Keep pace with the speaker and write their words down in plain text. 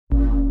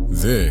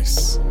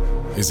This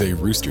is a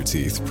Rooster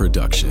Teeth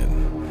production.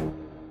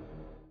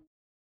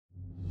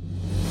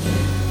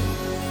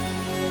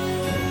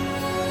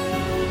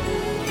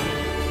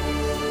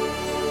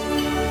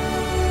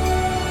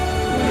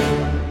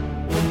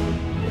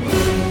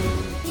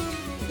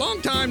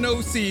 Long time no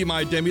see,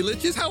 my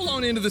demi-liches. How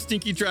long into the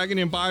Stinky Dragon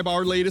imbibe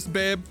our latest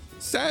beb?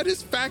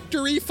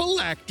 Satisfactory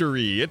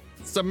phylactery.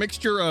 It's a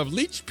mixture of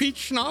leech peach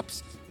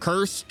schnapps,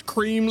 cursed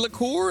cream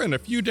liqueur, and a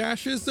few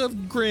dashes of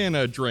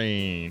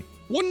Granadrain.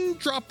 One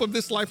drop of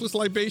this lifeless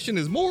libation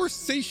is more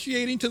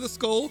satiating to the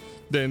skull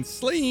than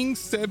slaying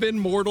 7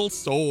 mortal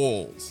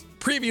souls.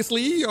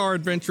 Previously, our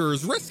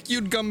adventurers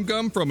rescued Gum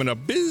Gum from an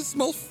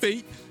abysmal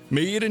fate,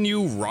 made a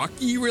new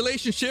rocky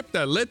relationship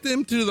that led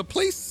them to the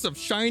place of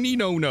shiny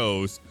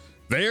no-nos.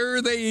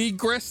 There they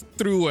egressed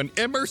through an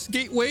immerse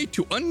gateway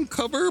to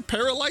uncover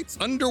Paralyte's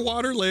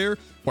underwater lair,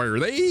 where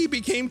they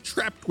became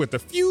trapped with a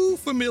few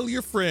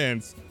familiar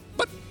friends.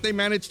 But they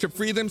managed to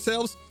free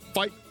themselves,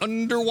 fight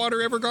underwater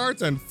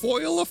Everguards, and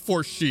foil a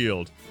force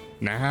shield.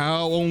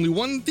 Now only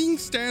one thing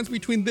stands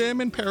between them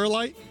and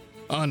Paralyte: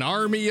 an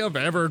army of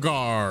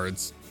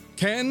Everguards.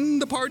 Can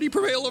the party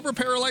prevail over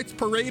Paralyte's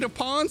parade of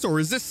pawns, or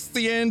is this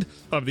the end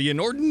of the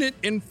Inordinate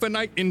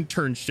Infinite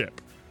internship?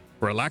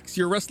 Relax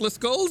your restless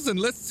skulls and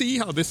let's see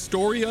how this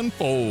story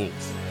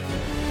unfolds.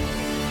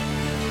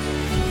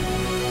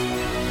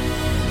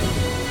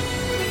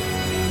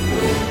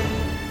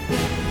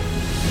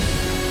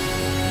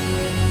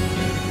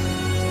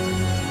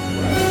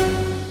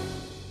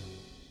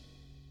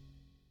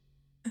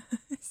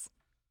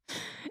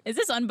 Is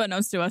this,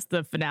 unbeknownst to us,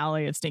 the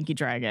finale of Stinky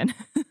Dragon?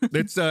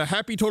 It's a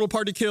happy total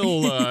party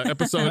kill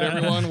episode,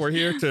 everyone. We're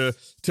here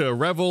to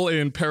revel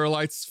in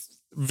Paralyte's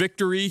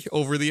victory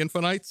over the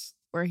Infinites.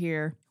 We're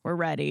here. We're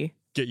ready.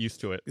 Get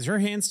used to it. Is her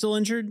hand still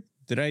injured?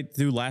 Did I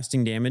do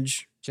lasting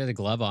damage? She had a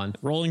glove on.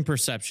 Rolling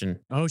perception.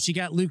 Oh, she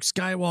got Luke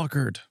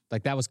Skywalkered.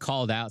 Like, that was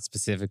called out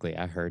specifically.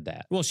 I heard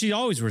that. Well, she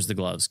always wears the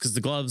gloves because the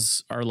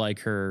gloves are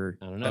like her.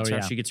 I don't know. That's how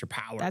she gets her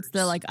powers. That's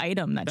the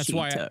item that she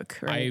took,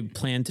 right? I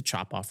plan to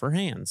chop off her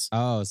hands.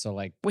 Oh, so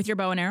like With your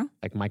bow and arrow?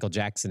 like Michael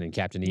Jackson and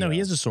Captain EO. No, he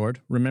has a sword.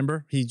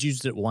 Remember? He's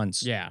used it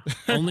once. Yeah,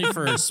 only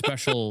for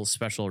special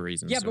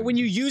reasons. Yeah, but when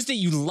you used it,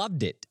 you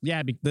loved it.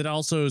 Yeah, that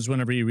also is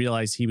whenever he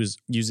realized he was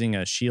using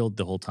a shield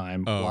the whole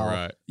time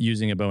while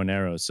using a bow and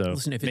arrow. So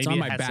listen, if it's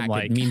maybe on my back,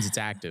 it means it's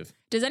active.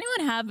 Does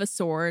anyone have a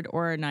sword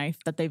or a knife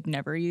that they've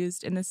never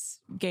used in this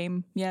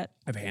game yet?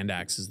 I have hand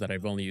axes that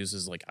I've only used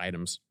as like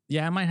items.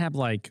 Yeah, I might have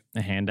like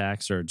a hand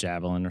axe or a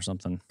javelin or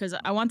something. Because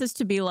I want this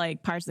to be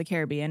like Pirates of the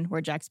Caribbean,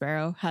 where Jack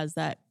Sparrow has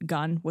that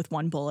gun with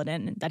one bullet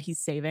in that he's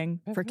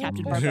saving for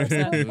Captain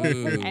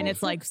Barbossa. And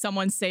it's like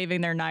someone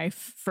saving their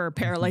knife for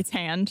Paralyte's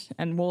hand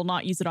and will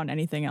not use it on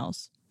anything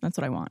else. That's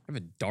what I want. I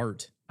have a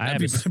dart. I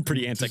That'd have be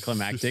pretty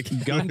anticlimactic.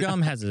 Gum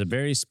Gum has a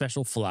very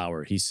special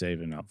flower he's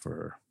saving up for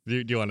her.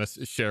 Do you want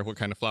to share what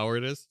kind of flower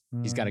it is?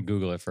 He's got to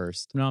Google it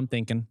first. No, I'm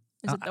thinking.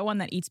 Is it the one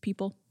that eats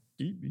people?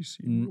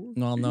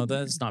 Well, no,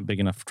 that's not big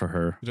enough for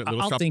her. Is it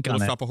I'll think on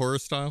Little it. Shop of Horror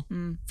style?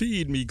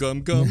 Feed me,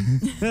 Gum Gum.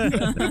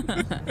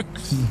 The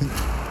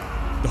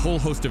whole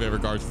host of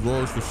Everguards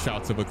roars with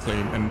shouts of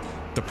acclaim and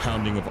the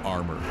pounding of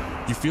armor.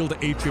 You feel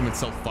the atrium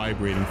itself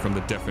vibrating from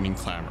the deafening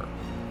clamor.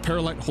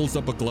 Paralyte holds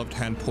up a gloved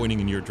hand pointing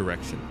in your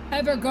direction.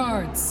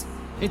 Everguards,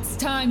 it's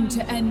time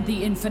to end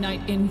the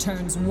Infinite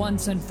interns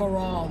once and for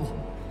all.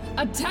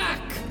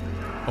 Attack!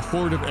 A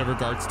horde of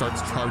Everguards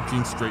starts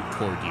charging straight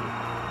toward you.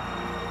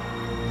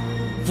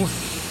 Whoosh!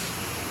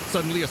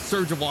 Suddenly, a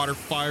surge of water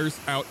fires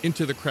out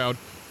into the crowd,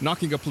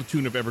 knocking a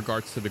platoon of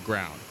Everguards to the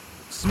ground.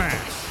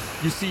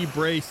 Smash! You see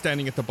Bray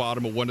standing at the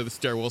bottom of one of the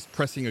stairwells,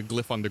 pressing a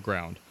glyph on the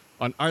ground.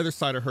 On either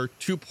side of her,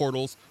 2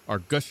 portals are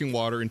gushing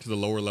water into the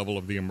lower level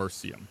of the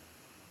Immersium.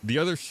 The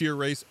other sheer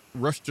race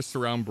rush to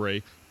surround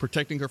Bray,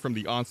 protecting her from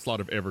the onslaught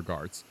of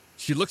Everguards.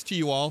 She looks to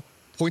you all,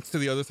 points to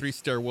the other 3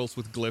 stairwells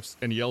with glyphs,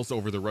 and yells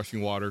over the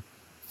rushing water,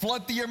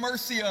 "Flood the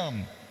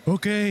Immersium!"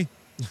 Okay.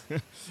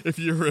 If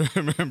you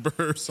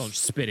remember, So I'm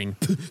just spitting.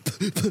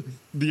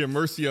 the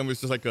Immersium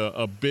is just like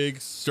a big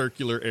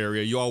circular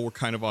area. You all were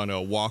kind of on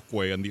a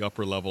walkway on the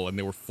upper level, and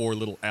there were 4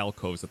 little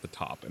alcoves at the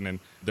top. And then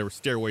there were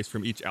stairways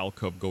from each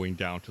alcove going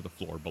down to the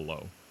floor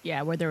below.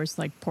 Yeah, where there was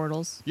like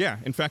portals. Yeah,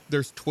 in fact,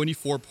 there's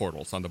 24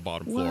 portals on the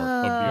bottom floor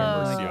of the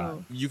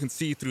Immersium. You can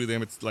see through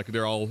them. It's like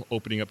they're all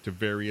opening up to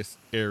various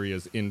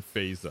areas in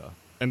Phasa.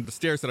 And the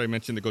stairs that I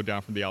mentioned that go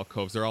down from the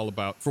alcoves, they're all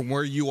about, from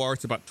where you are,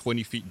 it's about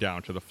 20 feet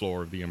down to the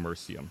floor of the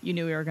Immersium. You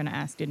knew we were going to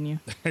ask, didn't you?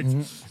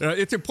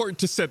 It's important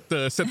to set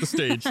the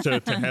stage to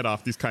head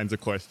off these kinds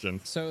of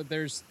questions. So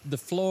there's the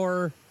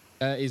floor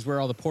is where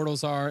all the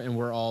portals are and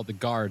where all the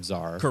guards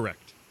are. Correct.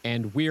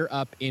 And we're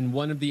up in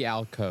one of the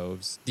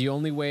alcoves. The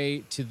only way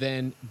to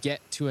then get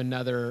to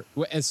another...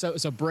 And so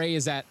Bray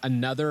is at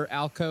another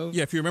alcove?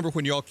 Yeah, if you remember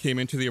when you all came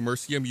into the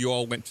Immersium, you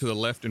all went to the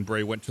left and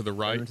Bray went to the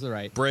right. Went to the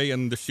right. Bray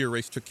and the Sheer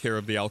Race took care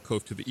of the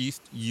alcove to the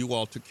east. You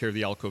all took care of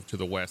the alcove to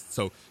the west.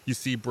 So you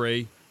see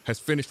Bray has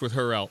finished with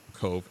her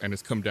alcove and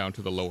has come down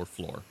to the lower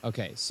floor.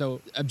 Okay,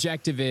 so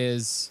objective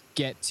is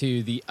get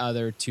to the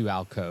other 2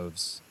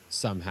 alcoves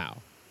somehow.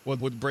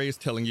 What Bray is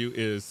telling you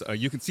is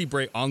you can see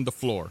Bray on the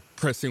floor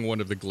pressing one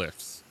of the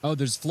glyphs. Oh,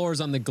 there's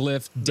floors on the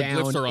glyph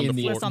down glyphs are on in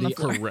the floor. On the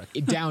floor.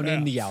 Correct. down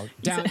in the out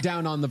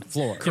down on the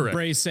floor. Correct.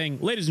 Bray's saying,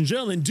 "Ladies and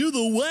gentlemen, do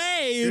the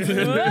wave," and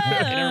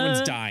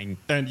everyone's dying.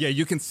 And yeah,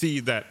 you can see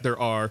that there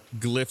are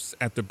glyphs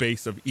at the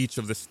base of each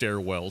of the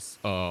stairwells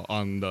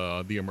on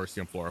the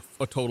Immersium floor.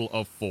 A total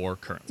of 4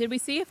 currently. Did we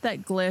see if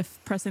that glyph,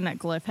 pressing that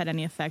glyph, had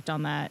any effect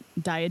on that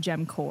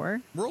diagem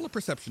core? Roll a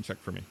perception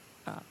check for me.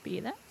 Copy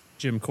that.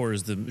 Jim core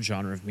is the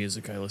genre of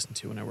music I listen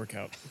to when I work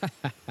out.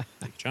 Thank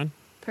you, John.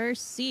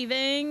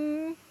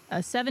 Perceiving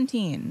a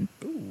 17.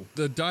 Ooh.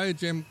 The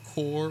diagem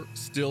core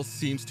still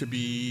seems to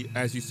be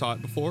as you saw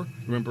it before.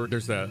 Remember,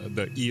 there's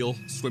the eel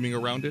swimming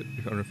around it.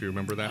 I don't know if you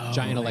remember that.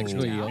 Giant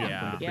electrical eel. From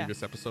Yeah. the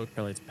previous episode.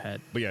 Probably its pet.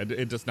 But yeah,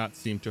 it does not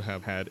seem to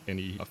have had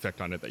any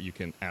effect on it that you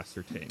can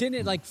ascertain. Didn't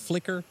it like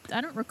flicker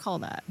I don't recall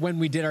that. when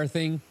we did our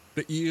thing?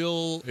 The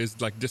eel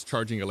is like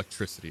discharging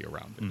electricity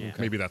around it. Yeah.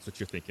 Maybe that's what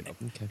you're thinking of.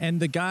 And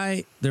the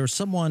guy, there was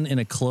someone in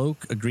a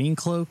cloak, a green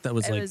cloak that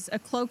was It like, was a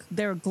cloak.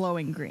 They were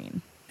glowing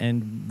green.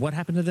 and what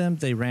happened to them?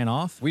 They ran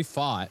off? We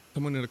fought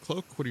Someone in a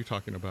cloak? What are you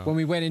talking about? when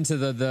we went into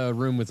the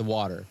room with the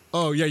water.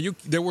 Oh, yeah,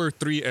 there were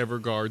 3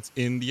 Everguards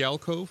in the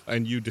alcove,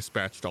 and you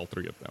dispatched all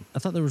 3 of them. I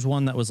thought there was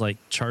one that was like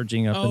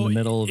charging up in the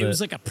middle of it. It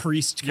was like a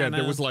priest Yeah, kind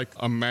there was like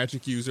a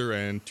magic user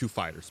and 2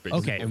 fighters,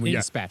 basically. Okay. And we Yeah.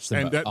 dispatched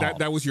them. And all.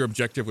 that was your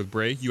objective with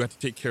Bray. You had to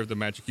take care of the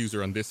magic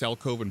user on this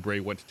alcove, and Bray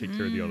went to take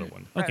care of the other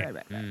one. Okay.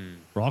 Right.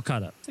 We're all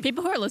caught up.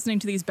 People who are listening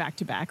to these back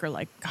to back are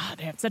like, God,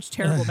 they have such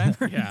terrible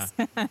memories.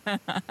 Yeah.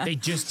 They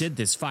just did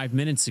this 5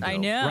 minutes ago. I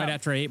know. Right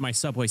after I ate my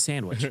Subway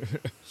sandwich.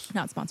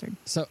 Not sponsored.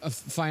 So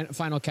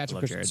final catch-up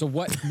Love question. Jared. So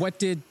what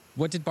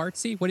did Bart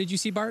see? What did you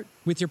see, Bart,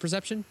 with your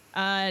perception?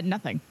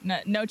 Nothing.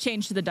 No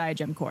change to the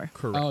diagem core.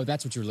 Correct. Oh,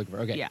 that's what you were looking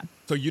for. Okay. Yeah.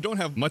 So you don't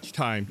have much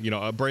time.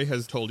 Bray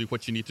has told you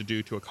what you need to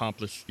do to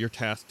accomplish your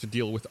task to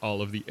deal with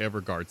all of the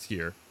Everguards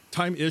here.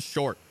 Time is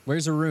short.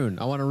 Where's a rune?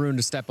 I want a rune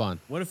to step on.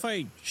 What if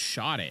I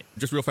shot it?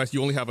 Just real fast, you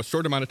only have a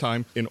short amount of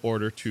time in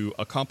order to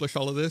accomplish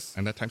all of this,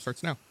 and that time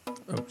starts now.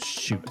 Oh,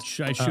 shoot.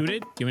 Should I shoot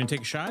it? You want to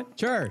take a shot?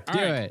 Sure, All do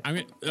right. it.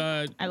 I'm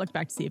gonna, I looked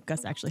back to see if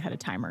Gus actually had a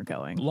timer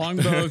going.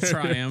 longbow of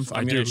triumph. I'm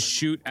I going do. to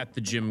shoot at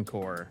the gym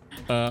core.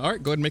 All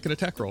right, go ahead and make an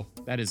attack roll.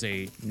 That is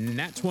a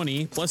nat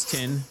 20 plus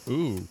 10,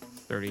 Ooh.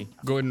 30.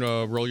 Go ahead and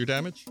roll your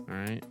damage. All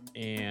right.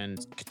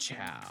 And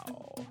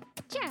ka-chow.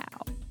 Ciao.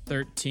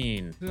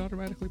 13. Did it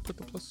automatically put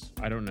the plus?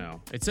 I don't know.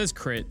 It says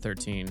crit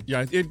 13.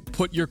 Yeah, it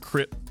put your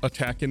crit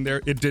attack in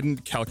there. It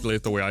didn't calculate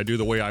it the way I do.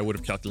 The way I would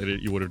have calculated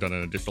it, you would have done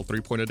an additional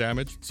 3 point of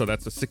damage. So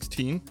that's a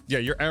 16. Yeah,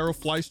 your arrow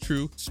flies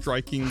true,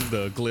 striking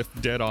the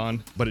glyph dead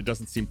on, but it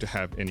doesn't seem to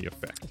have any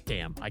effect.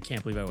 Damn, I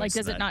can't believe I wasted Like,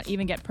 does that. it not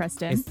even get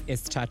pressed in?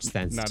 It's touch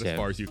sensitive.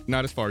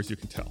 Not as far as you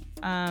can tell.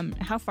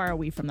 How far are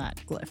we from that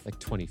glyph? Like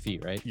 20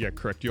 feet, right? Yeah,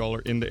 correct. You all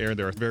are in the air.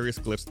 There are various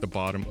glyphs at the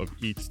bottom of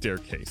each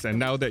staircase. And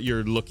now that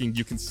you're looking,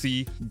 you can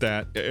see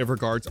that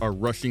Everguards are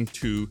rushing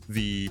to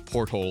the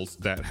portholes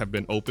that have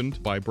been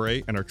opened by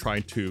Bray and are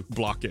trying to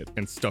block it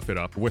and stuff it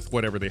up with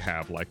whatever they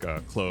have, like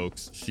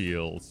cloaks,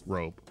 shields,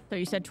 rope. So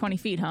you said 20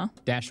 feet, huh?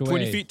 Dash away.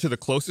 20 feet to the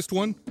closest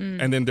one,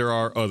 and then there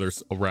are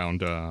others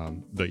around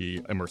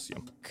the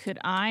Immersium. Could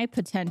I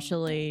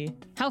potentially?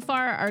 How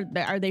far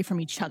are they from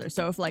each other?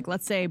 So if, like,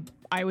 let's say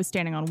I was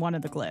standing on one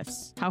of the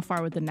glyphs, how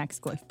far would the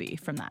next glyph be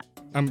from that?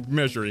 I'm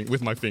measuring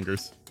with my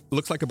fingers.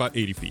 Looks like about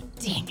 80 feet.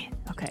 Dang it.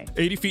 Okay.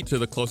 80 feet to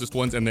the closest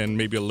ones, and then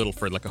maybe a little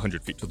further, like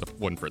 100 feet to the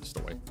one furthest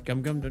away.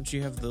 Gum Gum, don't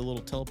you have the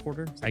little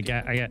teleporter?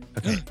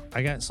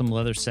 I got some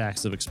leather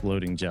sacks of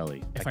exploding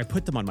jelly. If I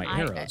put them on my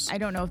arrows. I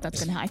don't know if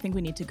that's gonna. I think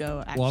we need to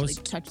go actually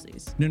touch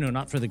these. No,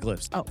 not for the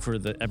glyphs. Oh. For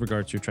the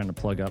Everguards, you're trying to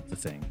plug up the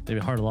thing. It'd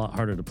be a lot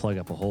harder to plug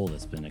up a hole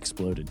that's been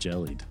exploded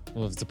jellied.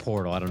 Well, if it's a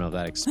portal, I don't know if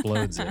that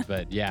explodes it,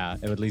 but yeah,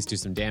 it would at least do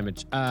some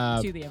damage.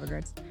 To the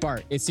Everguards.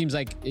 Bart, it seems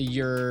like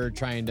you're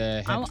trying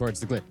to head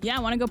towards the glyph. Yeah, I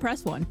want to go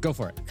press one. Go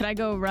for it. Could I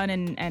go run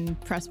and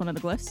press one of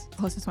the glyphs?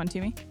 Closest one to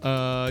me?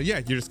 Yeah,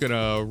 you're just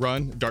gonna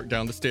run, dart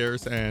down the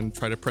stairs, and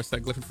try to press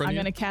that glyph in front I'm of you.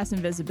 gonna cast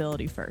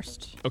invisibility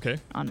first Okay.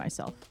 on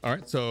myself, All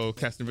right. So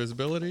cast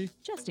invisibility,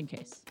 just in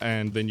case.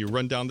 and then you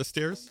run down the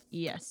stairs.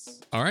 Yes.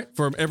 All right.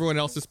 From everyone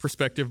else's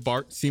perspective,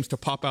 Bart seems to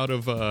pop out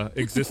of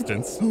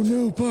existence. Oh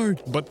no,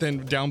 Bart! But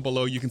then down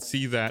below, you can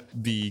see that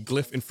the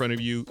glyph in front of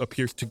you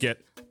appears to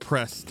get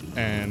pressed,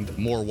 and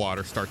more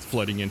water starts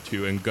flooding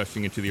into and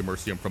gushing into the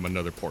Immersium from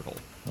another portal.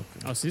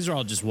 Oh, so these are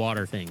all just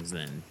water things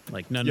then.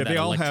 Like none Yeah, of that they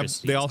all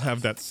electricity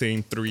have that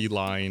same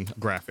 3-line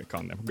graphic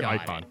on them, the Got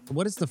icon.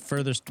 What is the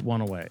furthest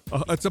one away?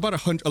 It's about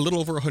a little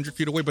over 100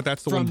 feet away, but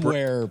that's the From one.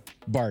 where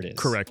Bart is.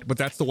 Correct, but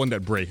that's the one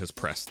that Bray has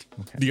pressed.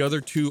 Okay. The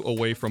other 2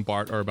 away from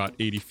Bart are about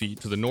 80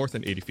 feet to the north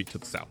and 80 feet to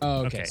the south.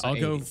 Oh, Okay, so I'll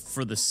go 80.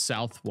 for the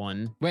south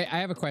one. Wait, I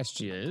have a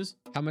question. Is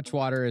How much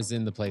water is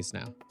in the place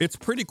now? It's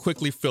pretty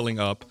quickly filling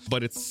up,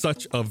 but it's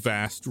such a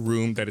vast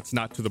room that it's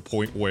not to the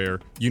point where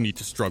you need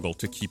to struggle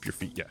to keep your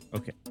feet yet.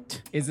 Okay.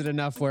 Is it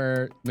enough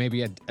where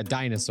maybe a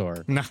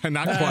dinosaur? Not quite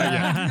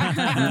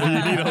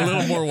yet. You need a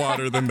little more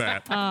water than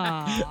that.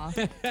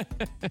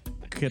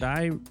 Could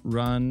I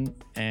run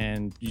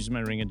and use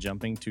my ring of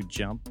jumping to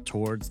jump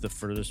towards the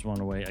furthest one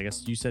away? I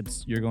guess you said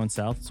you're going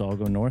south, so I'll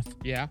go north.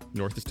 Yeah.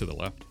 North is to the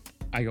left.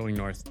 I going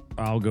north.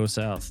 I'll go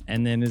south.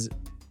 And then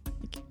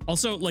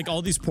Also, like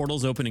all these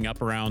portals opening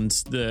up around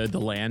the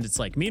land, it's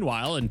like,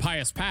 meanwhile, in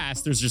Pious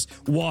Pass, there's just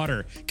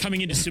water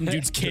coming into some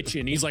dude's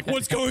kitchen. He's like,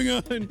 what's going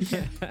on?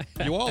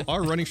 You all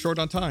are running short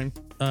on time.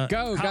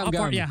 Go.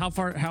 How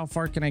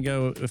far can I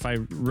go if I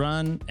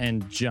run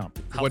and jump?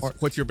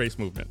 What's your base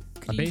movement?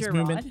 My base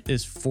movement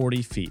is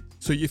 40 feet.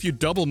 So if you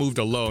double moved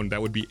alone,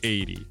 that would be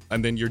 80.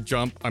 And then your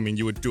jump, I mean,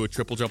 you would do a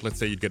triple jump. Let's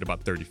say you'd get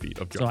about 30 feet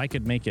of jump. So I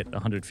could make it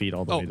 100 feet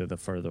all the way to the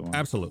further one.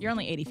 Absolutely. You're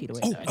only 80 feet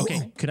away.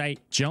 Okay. Could I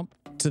jump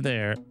to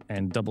there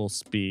and double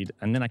speed?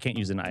 And then I can't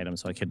use an item,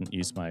 so I couldn't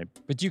use my...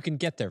 But you can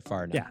get there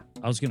far enough. Yeah,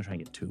 I was going to try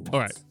and get two. All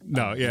right.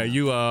 No, yeah,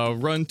 you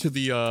run to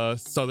the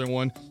southern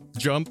one,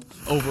 jump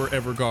over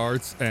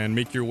Everguards, and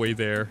make your way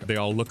there. They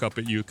all look up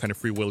at you, kind of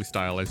Free Willy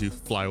style, as you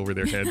fly over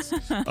their heads.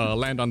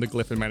 Land on the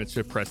glyph and manage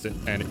to press it,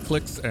 and it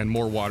clicks, and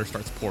more water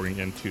starts pouring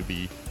into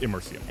the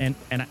Immersium.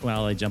 And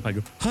while I jump, I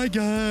go, "Hi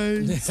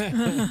guys!"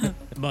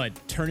 But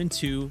turn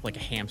into like a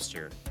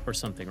hamster or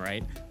something,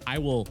 right? I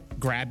will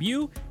grab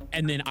you,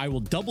 and then I will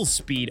double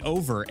speed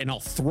over, and I'll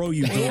throw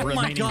you the Oh my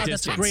remaining god,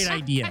 distance. that's a great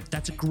idea.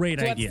 That's a great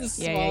idea. That's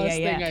the Yeah, smallest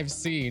yeah. thing I've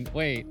seen.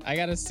 Wait, I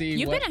gotta see.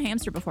 You've been a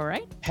hamster before,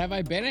 right? Have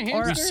I been a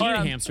Or hamster? We've seen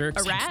a hamster.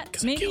 A rat,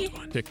 maybe?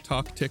 Tick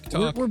tock, tick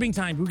tock. We're being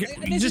timed.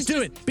 Just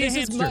do it. Be a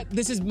hamster.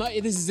 This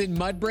is in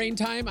mud brain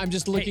time. I'm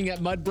just looking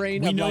at mud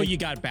brain. We I'm know like, you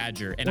got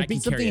Badger, and Or I be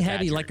can something carry a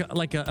heavy, Badger.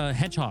 like a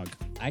hedgehog.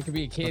 I could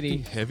be a kitty.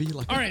 Heavy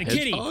like All right, a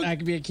kitty. hedgehog? I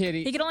could be a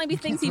kitty. He can only be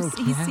things he's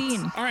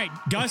seen. All right,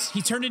 Gus,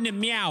 he turned into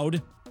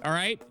Meowed. All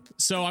right,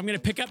 so I'm going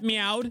to pick up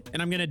Meowed,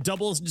 and I'm going to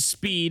double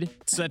speed,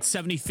 so that's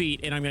 70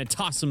 feet, and I'm going to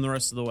toss him the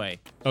rest of the way.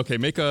 Okay,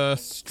 make a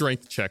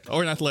strength check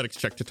or an athletics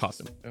check to toss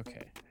him.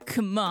 Okay.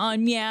 Come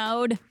on,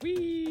 meowed.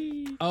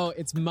 Oh,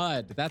 it's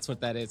mud. That's what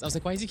that is. I was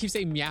like, why does he keep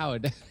saying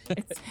meowed?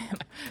 It's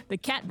the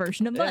cat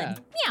version of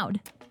mud.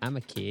 Meowed. I'm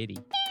a kitty.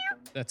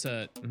 That's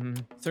a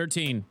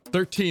 13.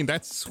 13,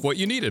 that's what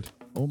you needed.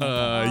 You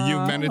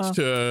managed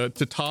to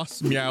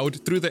toss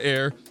Meowed through the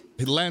air.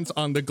 It lands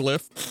on the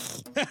glyph,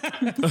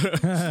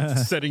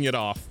 setting it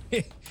off.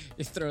 You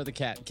throw the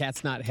cat.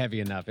 Cat's not heavy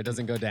enough. It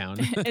doesn't go down.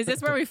 Is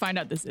this where we find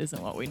out this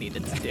isn't what we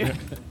needed to do?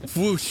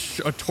 Whoosh,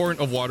 a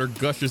torrent of water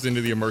gushes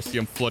into the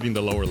Immersium, flooding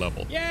the lower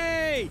level.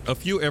 Yay! A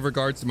few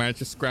Everguards manage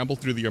to scramble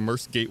through the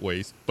immersed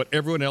gateways, but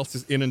everyone else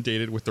is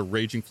inundated with the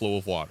raging flow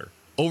of water.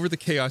 Over the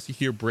chaos, you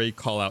hear Bray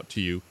call out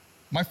to you.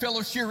 My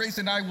fellow Sheerace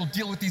and I will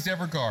deal with these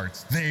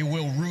Everguards. They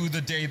will rue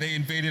the day they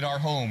invaded our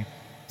home.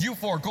 You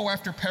four, go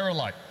after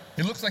Paralyte.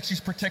 It looks like she's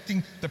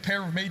protecting the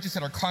pair of mages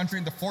that are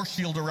conjuring the force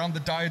shield around the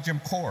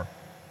Diagem core.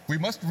 We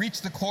must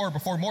reach the core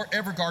before more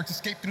Everguards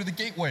escape through the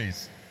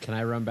gateways. Can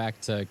I run back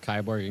to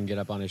Kyborg and get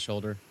up on his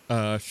shoulder?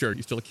 Sure,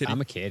 you still a kitty? I'm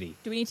a kitty.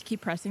 Do we need to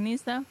keep pressing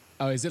these though?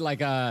 Oh, is it like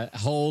a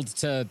hold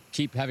to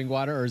keep having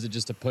water, or is it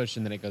just a push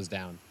and then it goes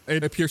down?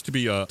 It appears to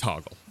be a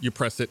toggle. You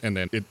press it and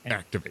then it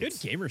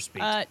activates. Good gamer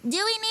speak. Do we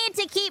need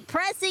to keep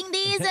pressing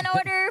these in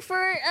order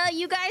for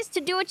you guys to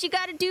do what you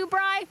gotta do,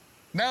 Bri?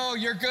 No,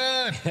 you're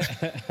good.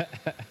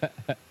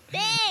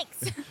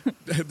 Thanks.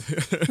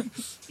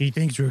 He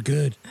thinks we're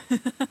good.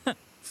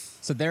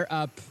 So they're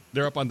up.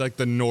 They're up on like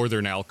the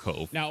northern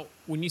alcove. Now,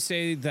 when you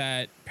say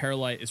that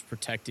Paralyte is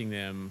protecting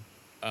them,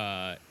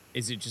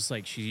 is it just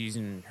like she's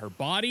using her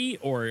body,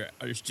 or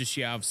does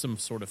she have some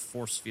sort of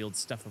force field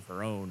stuff of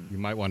her own? You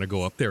might want to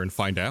go up there and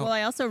find out. Well,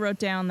 I also wrote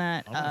down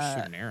that I'm gonna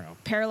shoot an arrow.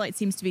 Paralyte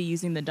seems to be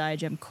using the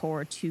Diagem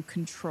core to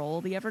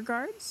control the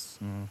Everguards.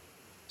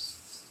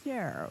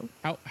 So,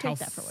 How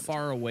that for what it's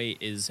far away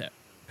is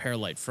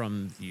Paralyte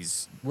from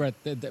these? We're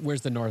at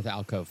where's the north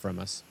alcove from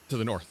us? To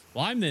the north.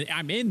 Well, I'm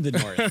in the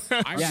north.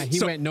 Yeah, he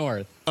went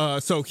north.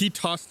 So he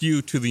tossed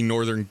you to the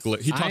northern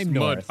glyph. He tossed I'm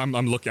Mud.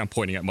 north. I'm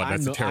pointing at Mud.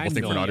 That's a terrible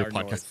thing for an audio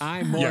podcast.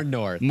 I'm more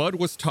north. Mud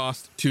was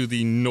tossed to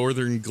the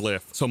northern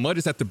glyph. So Mud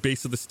is at the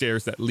base of the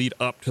stairs that lead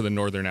up to the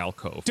northern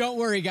alcove. Don't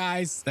worry,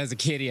 guys. That's a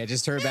kitty. I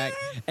just heard back.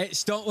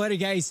 Don't worry,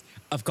 guys.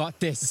 I've got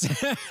this.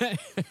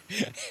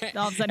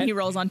 all of a sudden he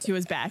rolls onto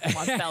his back and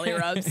wants belly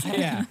rubs.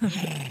 Yeah.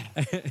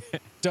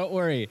 Don't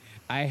worry.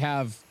 I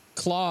have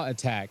claw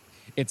attack.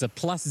 It's a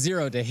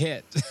 +0 to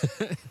hit.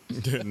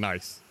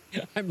 Nice.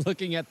 I'm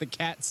looking at the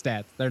cat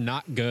stats. They're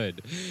not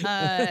good.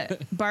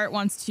 Bart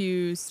wants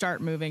to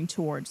start moving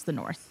towards the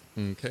north.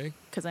 Okay.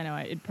 Because I know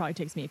it probably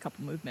takes me a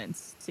couple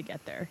movements to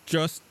get there.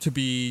 Just to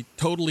be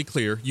totally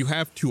clear, you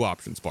have two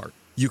options, Bart.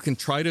 You can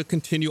try to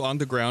continue on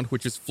the ground,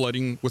 which is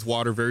flooding with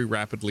water very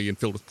rapidly and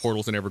filled with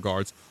portals and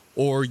Everguards,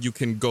 or you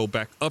can go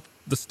back up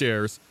the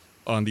stairs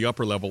on the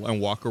upper level and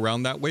walk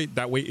around that way.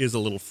 That way is a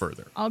little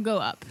further. I'll go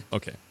up.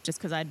 Okay. Just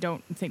because I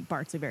don't think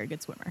Bart's a very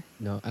good swimmer.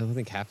 No, I don't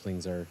think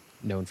halflings are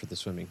known for the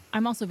swimming.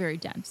 I'm also very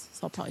dense,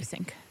 so I'll probably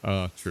sink.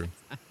 True.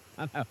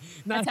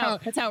 That's how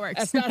it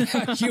works. That's not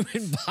how human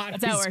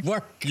bodies That's how it works.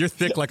 work. You're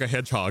thick like a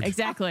hedgehog.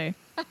 Exactly.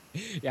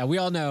 Yeah, we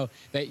all know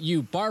that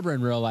you, Barbara,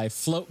 in real life,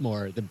 float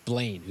more than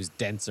Blaine, who's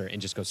denser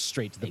and just goes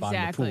straight to the bottom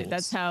of Exactly. pools.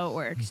 That's how it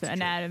works.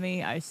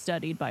 Anatomy. I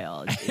studied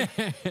biology.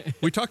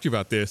 We talked to you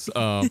about this.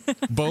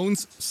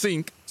 Bones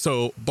sink,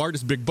 so Bart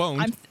is big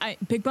boned. I'm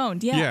big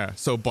boned. Yeah. Yeah,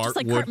 so Bart Just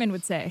like would, Cartman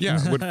would say.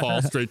 yeah, would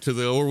fall straight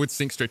to or would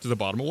sink straight to the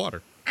bottom of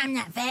water. I'm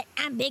not fat.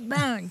 I'm big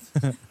bones.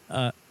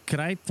 Could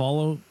I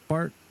follow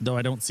Bart, though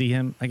I don't see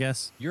him, I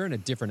guess? You're in a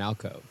different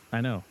alcove. I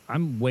know.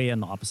 I'm way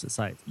on the opposite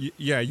side.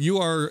 Yeah, you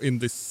are in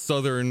the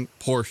southern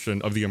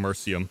portion of the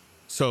Immersium.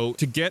 So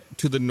to get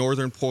to the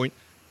northern point,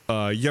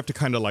 you have to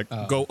kind of like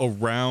go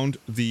around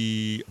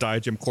the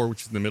Diagem core,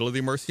 which is in the middle of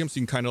the Immersium. So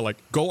you can kind of like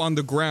go on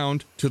the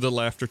ground to the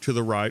left or to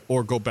the right,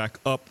 or go back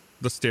up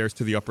the stairs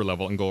to the upper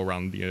level and go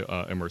around the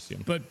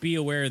Immersium. But be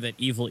aware that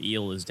evil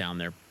eel is down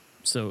there,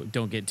 so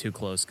don't get too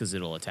close because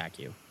it'll attack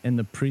you. And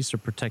the priests are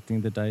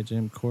protecting the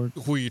Diagem cord.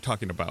 Who are you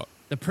talking about?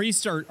 The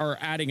priests are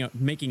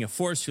making a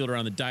force field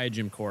around the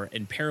Diagem core,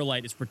 and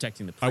Paralyte is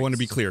protecting the priests. I want to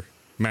be clear.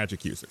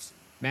 Magic users.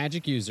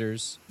 Magic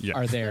users Yeah.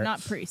 are there. They're not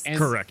priests.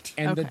 Correct.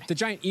 And Okay. the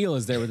giant eel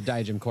is there with the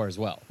Diagem core as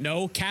well.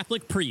 No,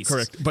 Catholic priests.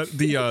 Correct. But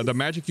the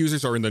magic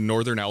users are in the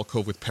northern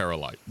alcove with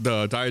Paralyte.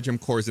 The Diagem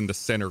core is in the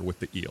center with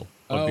the eel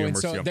of the and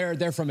so Immersium.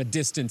 they're from a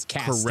distance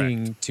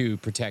casting Correct. to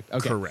protect.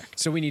 Okay. Correct.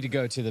 So we need to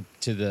go to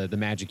the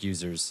magic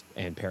users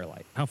and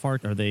Paralyte. How far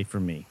are they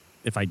from me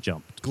if I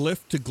jumped?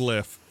 Glyph to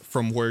glyph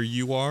from where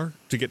you are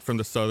to get from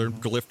the southern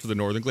glyph to the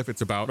northern glyph,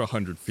 it's about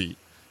 100 feet.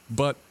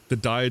 But the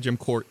Diagem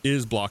core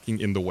is blocking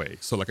in the way.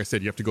 So like I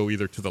said, you have to go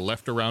either to the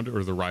left around it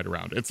or the right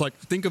around it. It's like,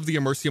 think of the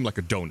Immersium like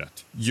a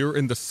donut. You're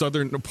in the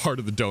southern part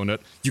of the donut.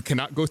 You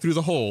cannot go through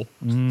the hole.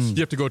 You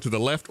have to go to the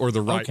left or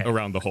the right Okay.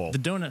 around the hole. The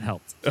donut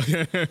helped.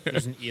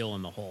 There's an eel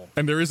in the hole.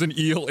 And there is an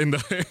eel in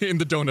the in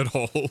the donut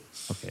hole.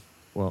 Okay.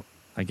 Well,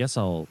 I guess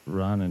I'll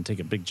run and take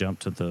a big jump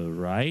to the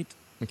right.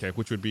 Okay,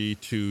 which would be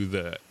to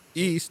the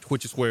east,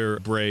 which is where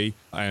Bray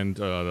and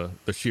the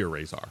shear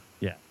rays are.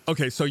 Yeah.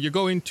 Okay, so you're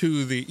going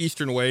to the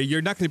eastern way.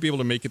 You're not going to be able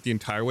to make it the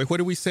entire way. What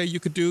do we say you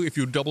could do? If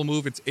you double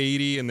move, it's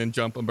 80 and then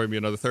jump maybe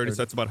another 30, so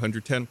that's about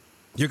 110.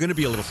 You're going to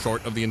be a little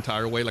short of the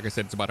entire way. Like I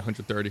said, it's about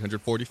 130,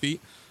 140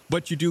 feet.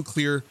 But you do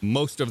clear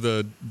most of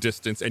the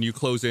distance and you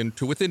close in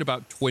to within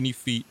about 20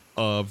 feet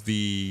of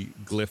the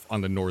glyph on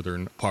the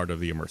northern part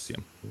of the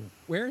Immersium.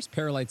 Where's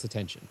Paralyte's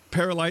attention?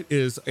 Paralyte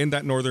is in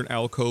that northern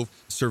alcove,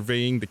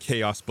 surveying the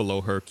chaos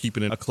below her,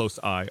 keeping a close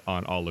eye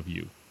on all of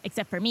you.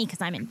 Except for me,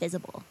 because I'm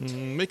invisible.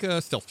 Make a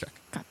stealth check.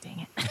 God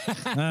dang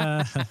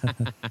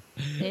it.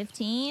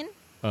 15.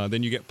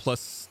 Then you get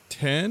plus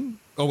 10.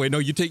 Oh wait, no,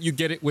 you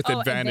get it with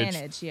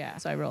advantage. Yeah.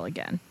 So I roll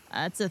again.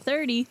 That's a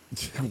 30.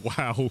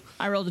 Wow.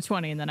 I rolled a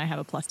 20, and then I have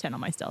a plus 10 on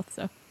my stealth.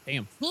 So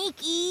Damn.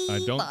 Sneaky. I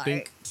don't Bart.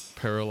 think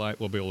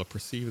Paralyte will be able to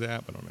perceive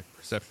that, but I'll make a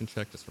perception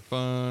check just for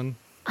fun.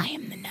 I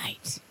am the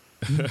knight.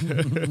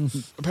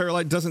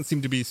 Paralyte doesn't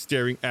seem to be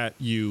staring at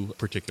you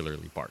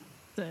particularly, Bart.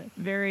 it's a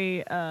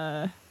very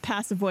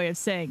passive way of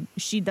saying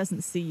she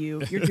doesn't see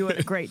you. You're doing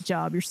a great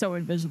job. You're so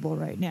invisible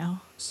right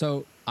now.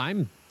 So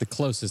I'm the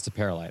closest to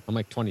Paralyte. I'm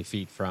like 20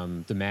 feet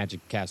from the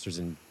magic casters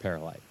in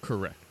Paralyte.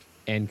 Correct.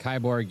 And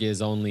Kyborg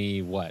is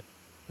only, what,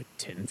 Like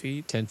 10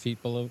 feet? 10 feet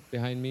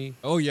behind me?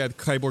 Oh yeah,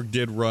 Kyborg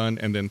did run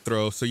and then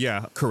throw. So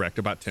yeah, correct,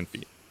 about 10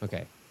 feet.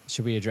 Okay.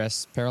 Should we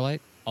address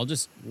Paralyte? I'll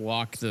just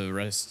walk the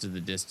rest of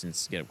the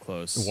distance to get up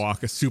close.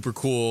 Walk a super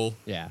cool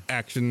Yeah.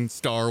 action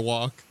star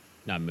walk.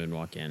 Not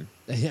moonwalk in.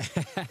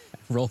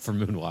 Roll for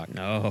moonwalk.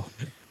 No.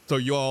 So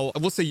you all,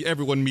 we'll say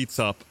everyone meets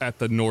up at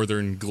the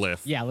northern glyph.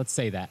 Yeah, let's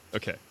say that.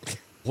 Okay.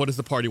 What does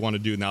the party want to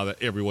do now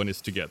that everyone is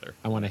together?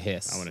 I want to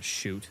hiss. I want to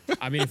shoot.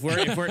 I mean, if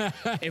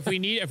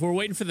we're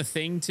waiting for the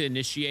thing to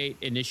initiate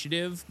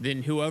initiative,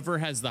 then whoever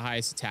has the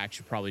highest attack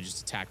should probably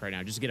just attack right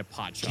now. Just get a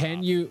pot shot. Can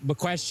off. you, but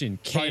question,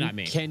 Probably not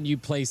me. can you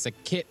place a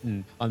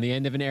kitten on the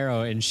end of an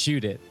arrow and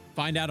shoot it?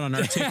 Find out on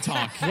our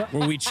TikTok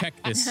where we check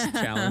this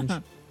challenge.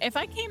 If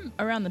I came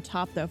around the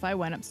top, though, if I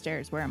went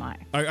upstairs, where am I?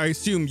 I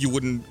assume you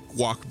wouldn't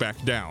walk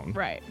back down.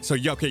 Right. So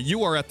yeah, okay,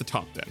 you are at the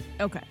top then.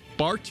 Okay.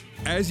 Bart,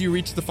 as you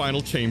reach the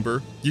final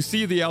chamber, you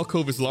see the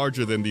alcove is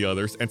larger than the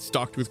others and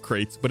stocked with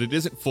crates, but it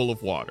isn't full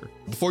of water.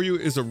 Before you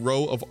is a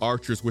row of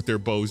archers with their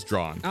bows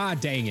drawn. Ah,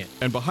 dang it.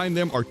 And behind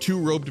them are two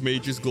robed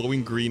mages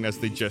glowing green as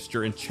they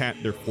gesture and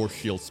chant their force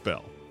shield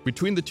spell.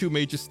 Between the two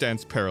mages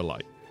stands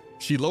Paralyte.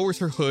 She lowers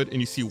her hood and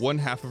you see one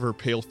half of her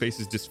pale face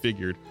is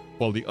disfigured,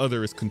 while the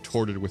other is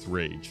contorted with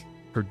rage.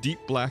 Her deep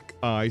black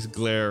eyes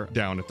glare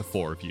down at the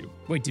four of you.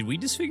 Wait, did we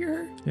disfigure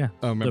her? Yeah.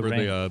 Remember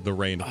rain. the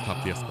rain at the top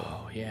of the escalator.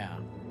 Oh, yeah.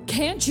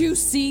 Can't you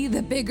see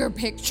the bigger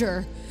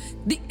picture?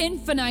 The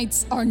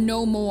Infinites are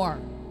no more.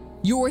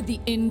 You're the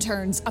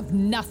interns of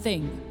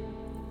nothing.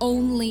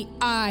 Only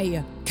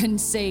I can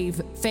save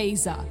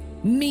Phasa.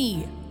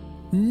 Me.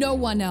 No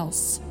one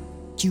else.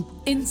 You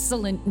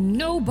insolent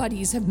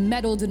nobodies have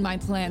meddled in my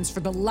plans for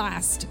the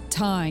last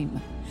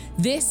time.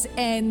 This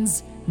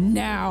ends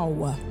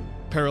now.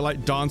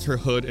 Paralyte dons her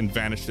hood and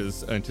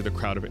vanishes into the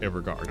crowd of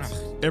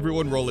Everguards.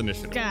 Everyone roll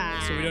initiative.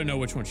 God. So we don't know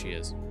which one she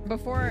is.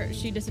 Before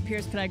she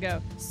disappears, can I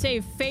go,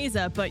 save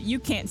Phasa, but you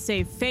can't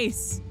save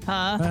face,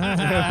 huh?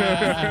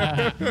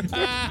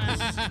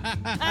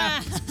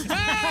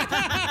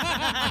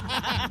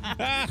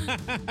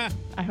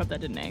 I hope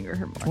that didn't anger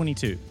her more.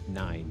 22.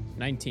 9.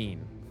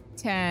 19.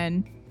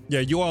 10. Yeah,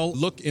 you all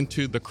look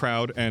into the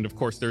crowd, and of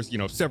course, there's,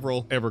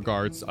 several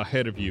Everguards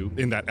ahead of you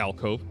in that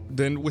alcove.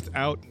 Then,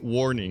 without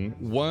warning,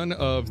 one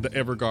of the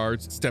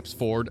Everguards steps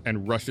forward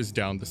and rushes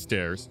down the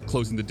stairs,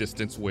 closing the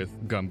distance with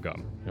Gum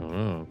Gum,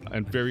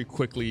 and very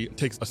quickly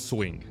takes a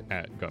swing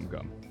at Gum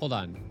Gum. Hold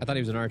on. I thought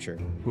he was an archer.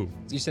 Who?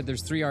 You said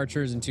there's 3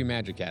 archers and 2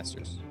 magic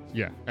casters.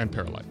 Yeah, and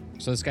Paralyte.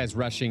 So this guy's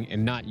rushing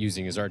and not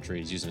using his archery.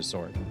 He's using a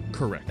sword.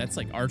 Correct. That's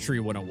like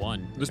archery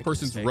 101. This I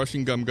person's could say.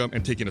 rushing Gum Gum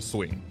and taking a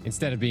swing.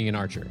 Instead of being an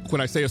archer.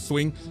 When I say a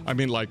swing, I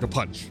mean like a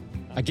punch.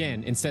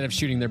 Again, instead of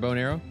shooting their bow and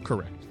arrow?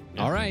 Correct.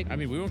 Yeah. All right. I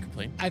mean, we won't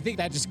complain. I think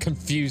that just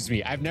confused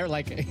me. I've never I'm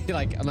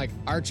like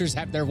archers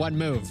have their one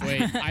move.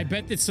 Wait, I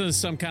bet this is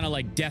some kind of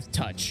like death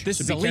touch. This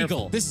So is be illegal.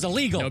 careful. This is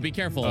illegal. No, be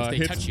careful if they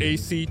Hits touch you.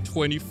 AC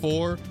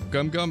 24.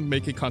 Gum Gum,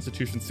 make a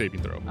Constitution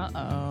saving throw.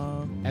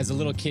 Uh-oh. As a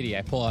little kitty,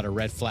 I pull out a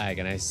red flag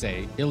and I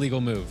say,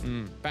 illegal move.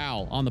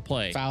 Foul on the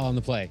play. Foul on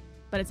the play.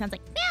 But it sounds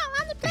like,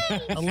 meow on the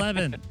plate.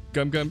 11.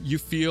 Gum Gum, you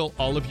feel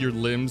all of your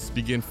limbs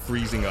begin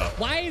freezing up.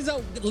 Why is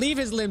leave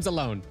his limbs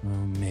alone? Oh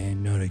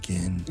man, not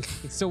again.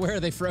 So where are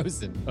they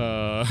frozen?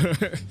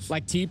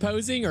 Like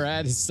T-posing or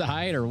at his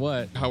side or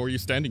what? How are you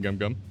standing, Gum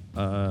Gum?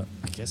 I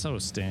guess I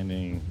was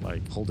standing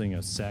like holding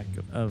a sack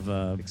of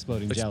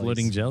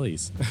Exploding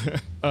jellies.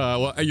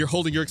 Well, you're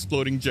holding your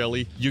exploding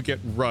jelly. You get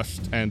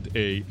rushed, and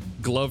a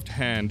gloved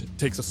hand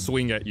takes a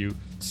swing at you,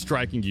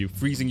 striking you,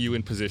 freezing you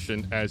in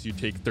position as you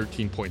take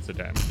 13 points of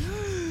damage.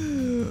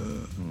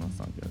 That's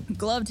not good.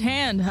 Gloved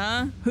hand,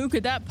 huh? Who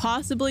could that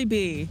possibly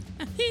be?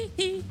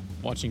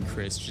 Watching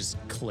Chris just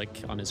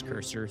click on his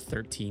cursor,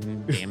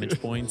 13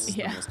 damage points.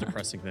 Yeah. The most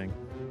depressing thing.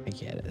 I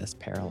get it. That's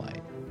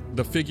Paralyte.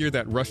 The figure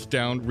that rushed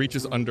down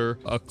reaches under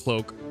a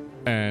cloak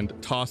and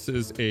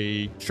tosses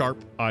a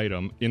sharp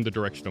item in the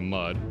direction of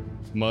Mud.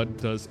 Mud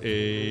does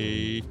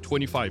a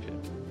 25 hit.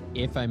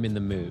 If I'm in the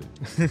mood,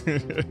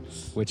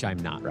 which I'm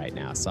not right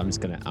now, so I'm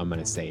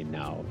gonna say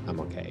no.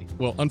 I'm okay.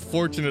 Well,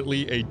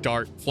 unfortunately, a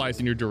dart flies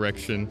in your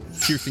direction,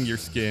 piercing your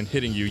skin,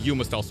 hitting you. You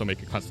must also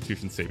make a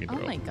Constitution saving Oh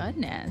throw. my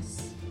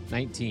goodness.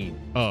 19.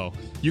 Oh,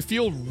 you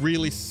feel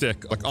really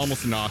sick, like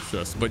almost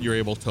nauseous, but you're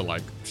able to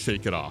like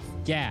shake it off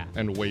Yeah,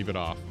 and wave it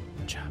off.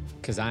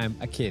 because I'm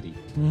a kitty.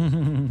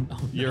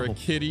 You're a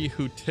kitty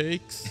who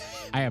takes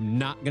I am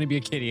not going to be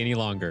a kitty any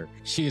longer.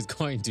 She is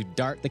going to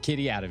dart the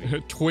kitty out of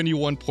me.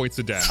 21 points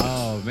of damage.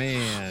 Oh,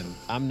 man.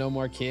 I'm no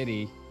more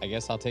kitty. I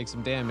guess I'll take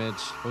some damage.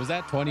 What was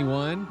that,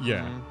 21?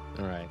 Yeah.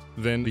 All right.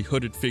 Then the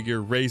hooded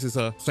figure raises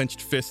a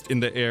clenched fist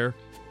in the air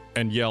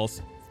and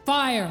yells,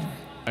 Fire!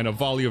 and a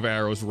volley of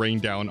arrows rain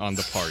down on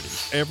the party.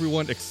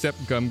 Everyone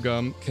except Gum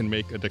Gum can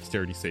make a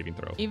dexterity saving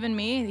throw. Even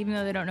me, even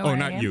though they don't know Oh, where I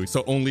not am? you.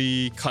 So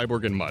only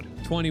Kyborg and Mud.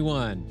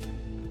 21.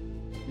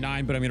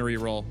 9, but I'm gonna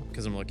re-roll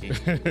because I'm lucky.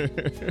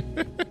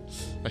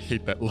 I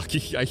hate that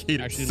lucky. I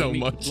hate Actually, it so let me,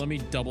 much. Let me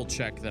double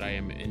check that I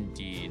am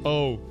indeed.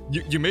 Oh,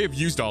 you may have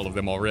used all of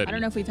them already. I don't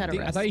know if we've had a I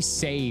rest. thought he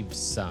saved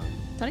some.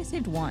 I thought I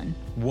saved one.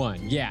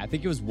 1. Yeah, I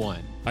think it was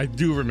 1. I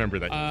do remember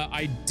that.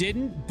 I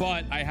didn't,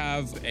 but I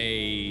have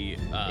a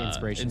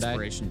Inspiration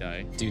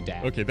die? die. Do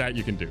that. Okay, that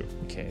you can do.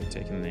 Okay,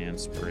 taking the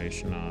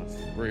inspiration off.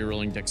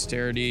 Re-rolling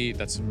dexterity.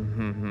 That's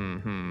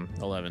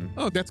 11.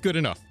 Oh, that's good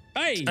enough.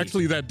 Hey!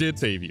 Actually, that did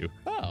save you.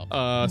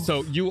 Oh.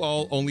 So you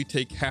all only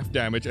take half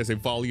damage as a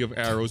volley of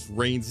arrows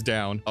rains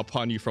down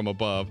upon you from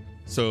above.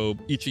 So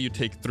each of you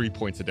take 3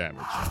 points of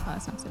damage. Oh,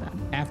 that's not so bad.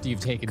 After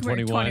you've taken Come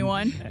here,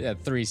 21. 21. Yeah,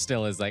 3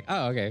 still is like,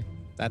 oh, okay.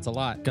 That's a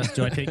lot. Gus,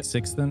 do I take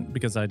 6 then?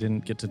 Because I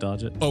didn't get to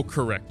dodge it. Oh,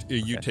 correct.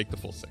 You take the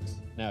full 6.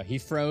 No, he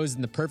froze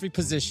in the perfect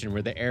position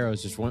where the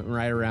arrows just went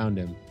right around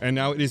him. And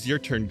now it is your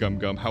turn, Gum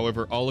Gum.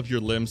 However, all of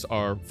your limbs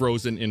are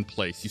frozen in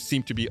place. You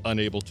seem to be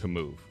unable to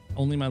move.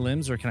 Only my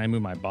limbs, or can I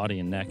move my body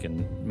and neck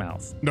and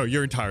mouth? No,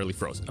 you're entirely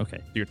frozen. Okay.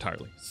 You're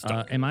entirely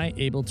stuck. Am I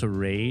able to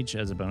rage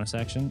as a bonus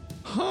action?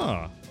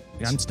 Huh.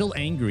 I'm still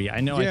angry. I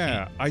know I Yeah,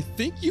 can't. I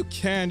think you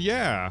can.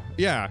 Yeah,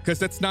 because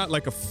that's not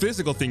like a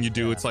physical thing you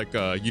do. It's like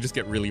you just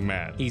get really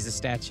mad. He's a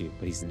statue,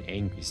 but he's an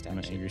angry I'm statue.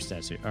 an angry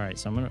statue. All right,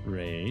 so I'm gonna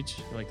rage,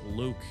 You're like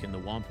Luke in the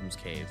Wampum's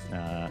cave.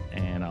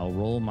 and I'll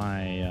roll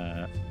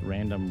my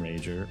random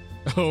rager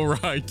Oh,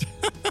 right.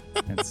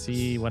 and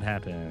see what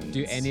happens.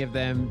 Do any of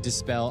them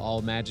dispel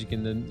all magic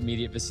in the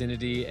immediate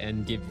vicinity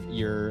and give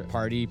your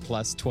party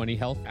plus 20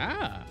 health?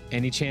 Ah.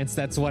 Any chance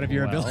that's one of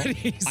your Well,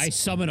 abilities? I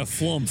summon a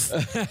flump.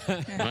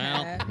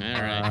 Well, all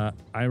right.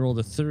 I rolled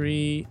a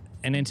 3.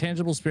 An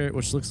intangible spirit,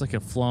 which looks like a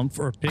flump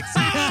or a pixie.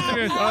 5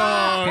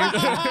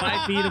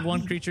 feet of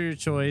one creature of your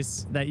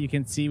choice that you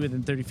can see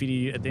within 30 feet of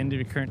you. At the end of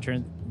your current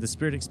turn, the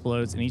spirit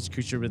explodes, and each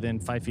creature within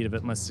 5 feet of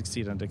it must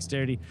succeed on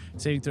dexterity.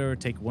 Saving throw,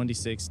 take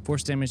 1d6.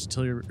 Force damage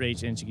until your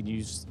rage ends. You can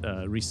use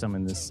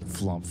resummon this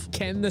flump.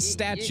 Can the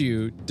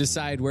statue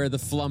decide where the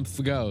flump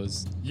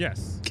goes?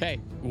 Yes. Okay.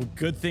 Well,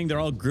 good thing they're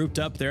all grouped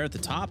up there at the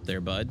top there,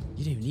 bud.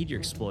 You didn't even need your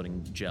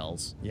exploding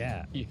gels.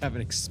 Yeah. You have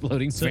an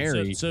exploding So,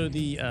 fairy. so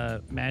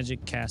the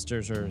magic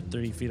casters are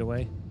 30 feet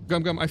away.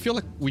 Gum Gum, I feel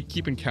like we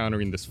keep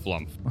encountering this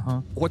flump.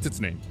 What's its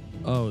name?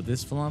 Oh,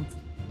 this flump?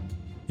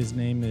 His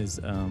name is,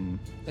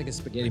 like a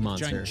spaghetti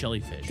monster. Giant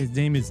jellyfish. his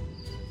name is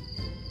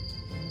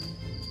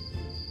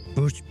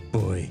Bush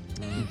Boy.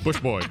 Bush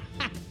Boy.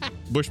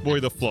 Bush Boy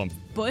the flump.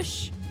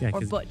 Bush Yeah, or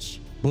 'cause- Butch?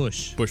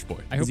 Bush. Bush Boy.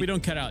 I hope we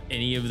don't cut out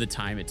any of the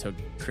time it took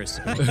Chris.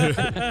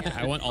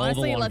 I want all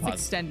Honestly, the long let's pauses.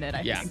 extend it.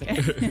 I Yeah.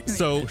 think.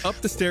 So up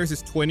the stairs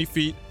is 20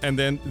 feet, and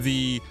then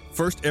the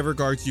first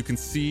Everguards you can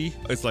see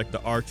is like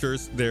the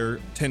archers. They're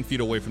 10 feet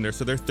away from there,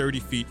 so they're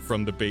 30 feet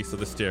from the base of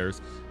the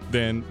stairs.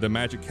 Then the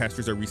magic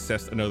casters are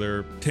recessed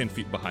another 10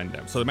 feet behind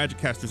them. So the magic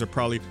casters are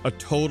probably a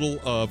total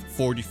of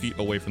 40 feet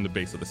away from the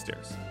base of the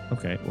stairs.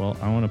 Okay, well,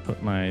 I want to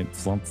put my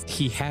flump.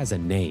 He has a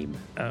name.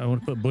 I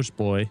want to put Bush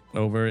Boy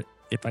over it.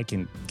 If I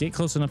can get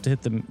close enough to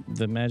hit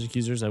the magic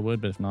users, I would.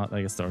 But if not,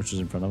 I guess the archers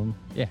in front of them.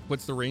 Yeah.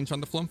 What's the range on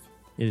the flump?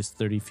 It is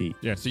 30 feet.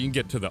 Yeah, so you can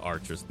get to the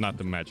archers, not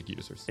the magic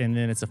users. And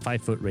then it's a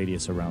 5-foot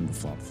radius around the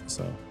flump.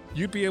 So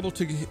You'd be able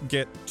to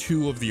get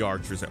 2 of the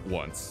archers at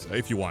once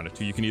if you wanted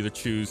to. You can either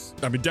choose,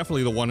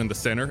 definitely the one in the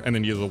center, and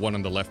then either the one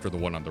on the left or the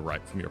one on the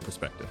right from your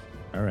perspective.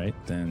 all right,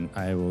 then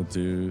I will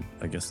do,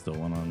 I guess, the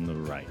one on the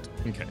right.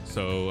 Okay,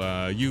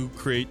 so you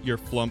create your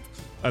flump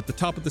at the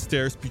top of the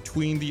stairs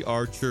between the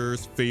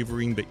archers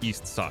favoring the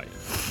east side.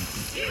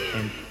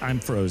 And I'm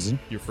frozen.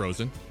 You're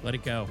frozen. Let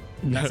it go.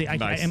 Nothing.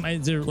 Nice.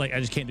 Is there, like, I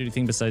just can't do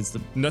anything besides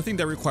the. Nothing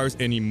that requires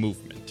any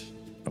movement.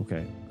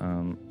 Okay.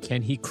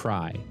 Can he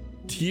cry?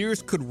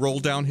 Tears could roll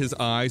down his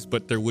eyes,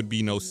 but there would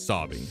be no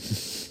sobbing.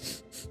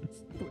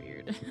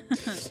 Weird.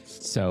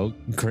 So,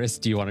 Chris,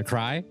 do you want to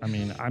cry? I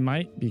mean, I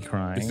might be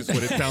crying. This is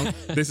what it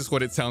sounds. This is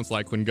what it sounds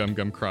like when Gum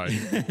Gum cries.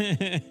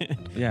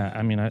 Yeah.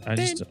 I mean, I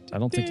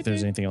don't think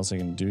there's anything else I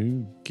can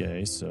do,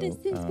 Gay. So. This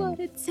is what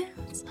it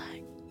sounds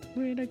like.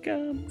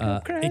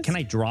 Can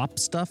I drop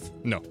stuff?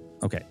 No.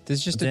 Okay. This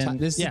is just Then-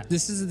 this yeah.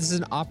 is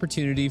an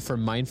opportunity for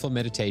mindful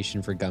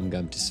meditation for Gum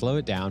Gum to slow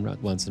it down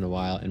once in a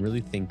while and really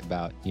think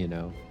about,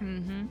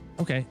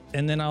 Okay.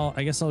 And then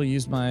I guess I'll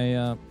use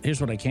my. Here's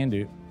what I can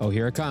do. oh,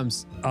 here it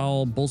comes.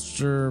 I'll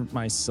bolster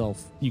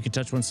myself. You can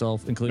touch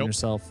oneself, including Nope.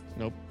 yourself.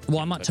 Nope. Well,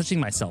 I'm not touching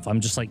myself. I'm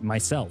just like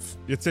myself.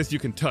 It says you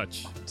can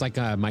touch. It's like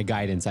my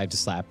guidance. I have to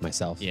slap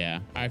myself. Yeah,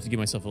 I have to give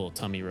myself a little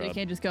tummy You rub.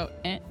 can't just go.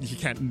 You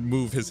can't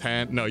move his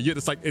hand. No, you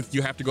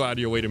have to go out of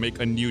your way to make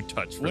a new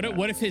touch. For that.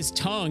 What if his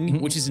tongue,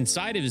 which is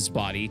inside of his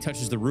body,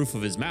 touches the roof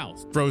of his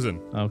mouth? Frozen?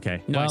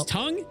 Okay. No, well, his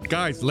tongue?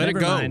 Guys, let it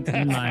never go. mind.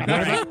 Never mind. All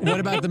right. What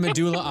about the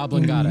medulla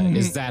oblongata?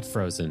 Is that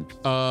frozen?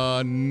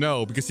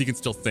 No, because he can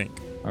still think.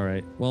 All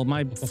right. Well,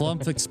 my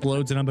flump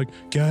explodes, and I'm like,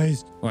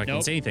 guys. Well, I can't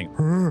Nope. say anything.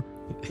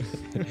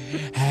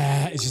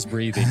 It's just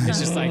breathing. It's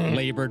just like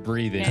labored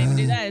breathing. Can't even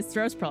do that. His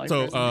throat's probably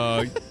So,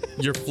 frozen.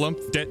 your flump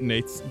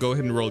detonates. Go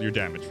ahead and roll your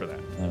damage for that.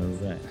 All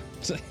right.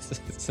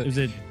 It was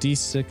a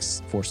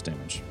D6 force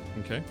damage.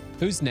 Okay.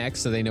 Who's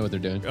next so they know what they're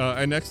doing?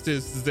 And next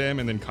is Zem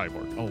and then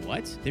Kyborg. Oh,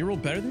 what? They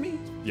rolled better than me?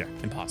 Yeah.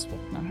 Impossible.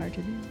 Not hard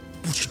to do.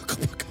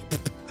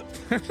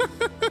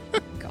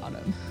 Got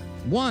him.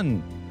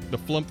 1. The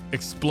flump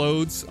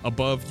explodes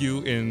above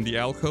you in the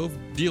alcove,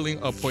 dealing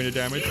a point of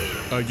damage.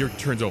 Your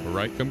turn's over,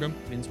 right, Gum Gum?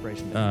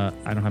 Inspiration.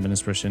 I don't have an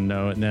inspiration,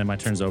 no. And then my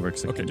turn's over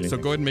because I Okay, can't do so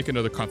anything. go ahead and make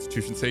another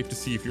Constitution save to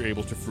see if you're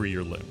able to free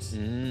your limbs.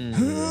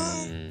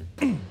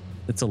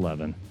 It's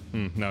 11.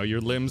 No, your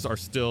limbs are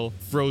still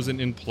frozen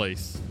in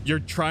place. You're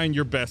trying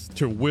your best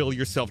to will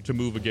yourself to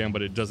move again,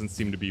 but it doesn't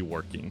seem to be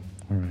working.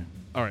 All right.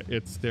 All right,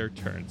 it's their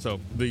turn. So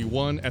the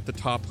one at the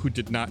top who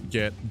did not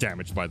get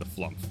damaged by the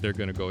flump, they're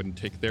going to go ahead and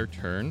take their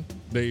turn.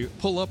 They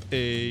pull up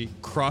a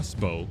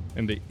crossbow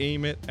and they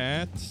aim it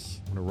at...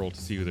 I'm going to roll to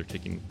see who they're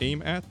taking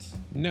aim at.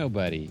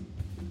 Nobody.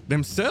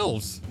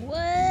 Themselves.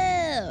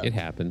 Whoa. It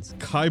happens.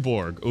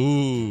 Kyborg.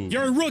 Ooh.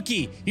 You're a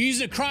rookie. You use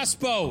a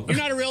crossbow. You're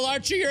not a real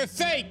archer. You're a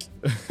fake.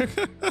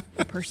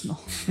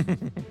 Personal.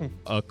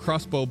 A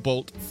crossbow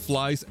bolt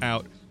flies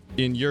out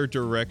in your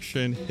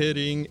direction,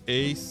 hitting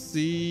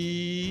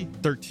AC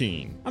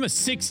 13. I'm a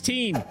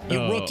 16. You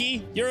Oh.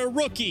 rookie. You're a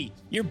rookie.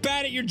 You're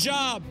bad at your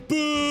job.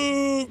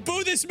 Boo.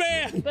 Boo this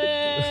man.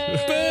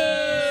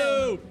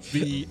 Boo.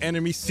 The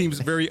enemy seems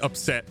very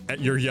upset at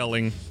your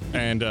yelling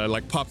and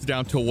pops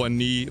down to one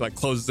knee,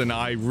 closes an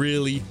eye,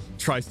 really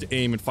tries to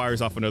aim and fires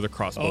off another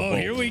crossbow Oh, bolt.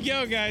 here we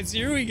go, guys.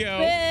 Here we go.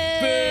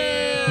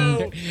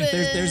 Boo. Boo.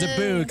 There's a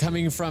boo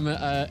coming from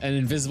an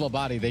invisible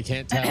body. They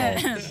can't tell.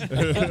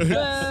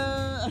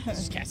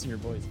 Just casting your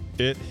voice.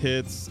 It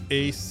hits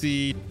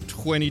AC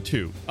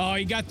 22. Oh,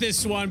 you got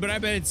this one, but I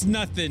bet it's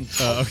nothing.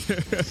 Okay.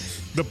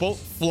 The bolt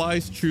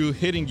flies true,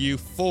 hitting you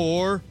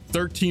for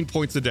 13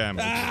 points of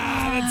damage.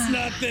 That's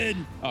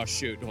nothing. Oh,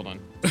 shoot. Hold on.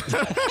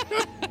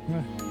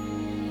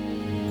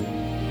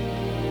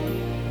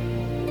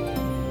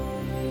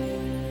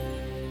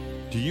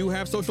 Do you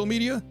have social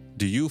media?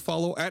 Do you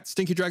follow at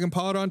Stinky Dragon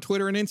Pod on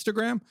Twitter and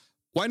Instagram?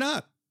 Why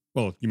not?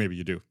 Well, maybe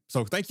you do.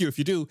 So thank you if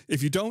you do.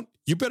 If you don't,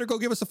 you better go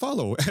give us a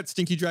follow at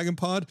Stinky Dragon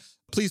Pod.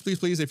 Please, please,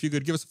 please, if you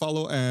could give us a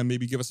follow and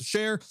maybe give us a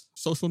share.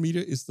 Social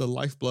media is the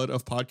lifeblood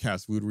of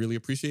podcasts. We would really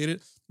appreciate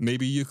it.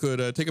 Maybe you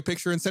could take a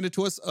picture and send it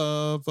to us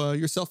of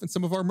yourself and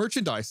some of our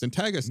merchandise and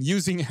tag us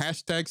using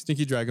hashtag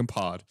Stinky Dragon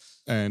Pod.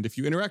 And if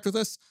you interact with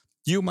us,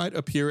 you might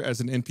appear as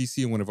an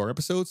NPC in one of our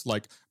episodes,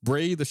 like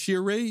Bray the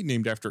Sheer Ray,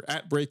 named after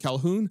 @Bray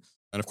Calhoun.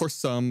 And of course,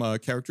 some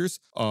characters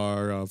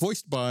are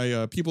voiced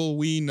by people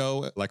we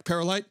know, like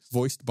Paralyte,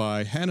 voiced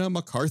by Hannah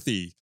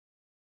McCarthy.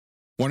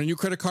 Want a new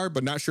credit card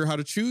but not sure how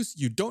to choose?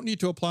 You don't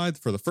need to apply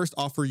for the first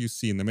offer you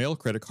see in the mail.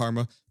 Credit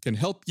Karma can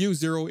help you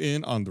zero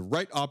in on the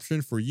right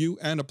option for you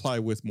and apply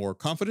with more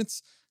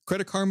confidence.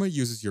 Credit Karma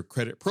uses your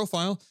credit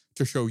profile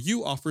to show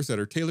you offers that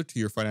are tailored to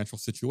your financial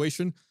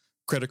situation.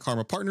 Credit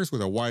Karma partners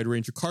with a wide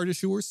range of card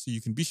issuers, so you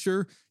can be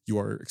sure you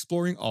are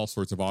exploring all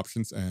sorts of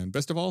options. And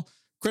best of all,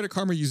 Credit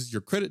Karma uses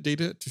your credit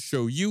data to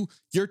show you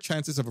your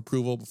chances of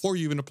approval before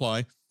you even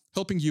apply,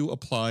 helping you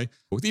apply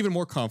with even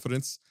more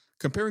confidence.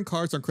 Comparing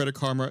cards on Credit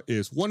Karma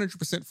is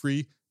 100%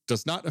 free,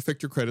 does not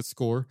affect your credit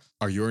score.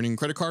 Are you earning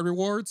credit card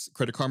rewards?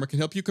 Credit Karma can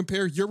help you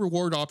compare your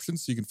reward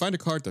options so you can find a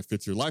card that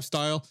fits your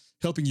lifestyle,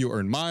 helping you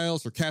earn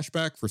miles or cash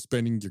back for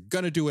spending you're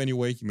gonna do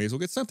anyway. You may as well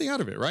get something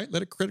out of it, right?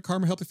 Let Credit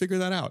Karma help you figure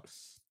that out.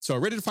 So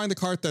ready to find the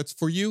card that's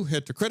for you?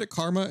 Head to Credit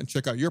Karma and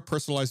check out your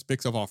personalized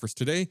mix of offers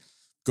today.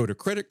 Go to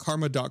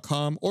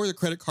creditkarma.com or the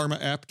Credit Karma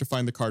app to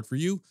find the card for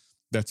you.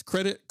 That's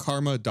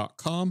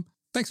creditkarma.com.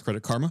 Thanks,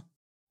 Credit Karma.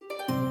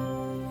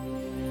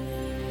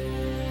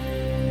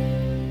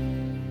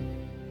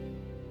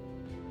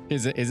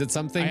 Is it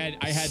something?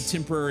 I had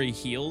temporary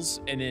heals,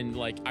 and then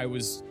like I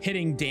was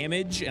hitting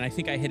damage, and I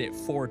think I hit it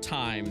 4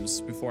 times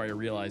before I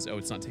realized, oh,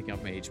 it's not taking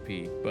off my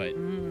HP. But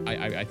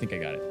I think I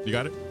got it. You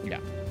got it?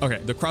 Yeah. Okay,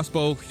 the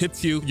crossbow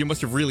hits you. You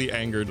must have really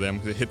angered them.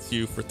 It hits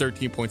you for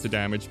 13 points of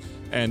damage.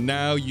 And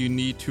now you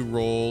need to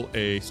roll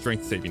a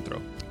strength saving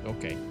throw.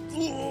 Okay.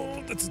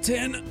 Oh, that's a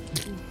 10.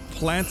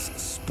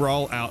 Plants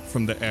sprawl out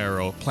from the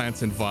arrow,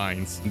 plants and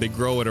vines. They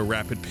grow at a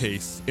rapid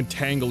pace,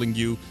 entangling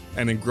you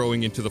and then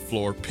growing into the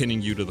floor,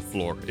 pinning you to the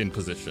floor in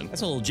position.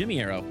 That's a little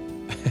Jimmy arrow.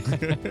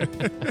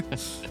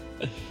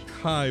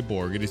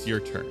 Kyborg, it is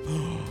your turn.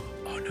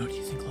 Oh no, do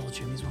you think little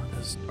Jimmy's one of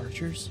those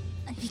archers?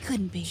 He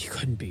couldn't be. He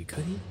couldn't be,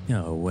 could he?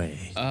 No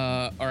way.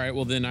 All right,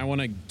 well then I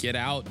want to get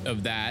out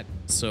of that.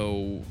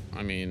 So,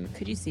 I mean,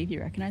 Could you see if you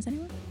recognize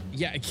anyone?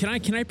 yeah,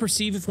 can I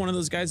perceive if one of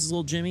those guys is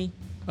little Jimmy?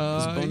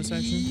 As a bonus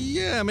action?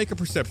 Yeah, make a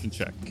perception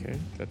check. Okay,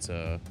 that's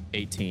a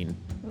 18.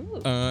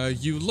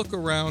 You look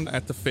around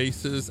at the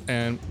faces,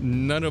 and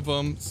none of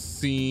them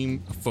seem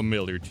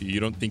familiar to you. You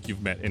don't think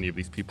you've met any of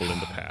these people in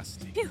the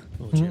past.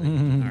 Little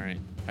Jimmy. All right.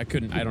 I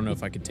don't know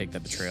if I could take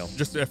that betrayal.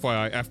 Just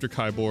FYI, after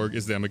Kyborg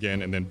is them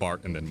again, and then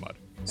Bart, and then Mud.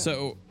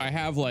 So I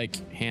have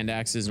like hand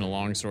axes and a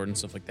longsword and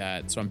stuff like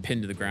that. So I'm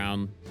pinned to the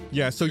ground.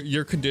 Yeah, so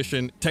your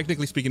condition,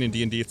 technically speaking in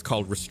D&D, it's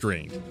called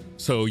restrained.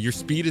 So your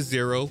speed is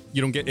 0.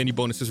 You don't get any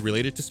bonuses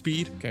related to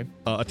speed. Okay.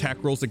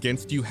 Attack rolls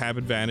against you have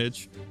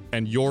advantage,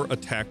 and your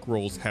attack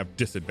rolls have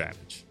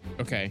disadvantage.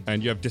 Okay.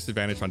 And you have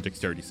disadvantage on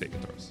dexterity saving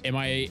throws. Am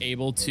I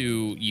able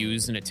to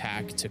use an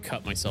attack to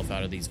cut myself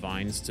out of these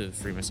vines to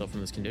free myself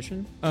from this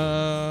condition?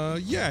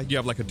 Yeah, you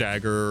have like a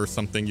dagger or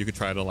something you could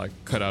try to like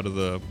cut out of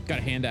the... Got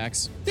a hand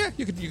axe. Yeah,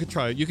 you could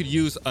try. You could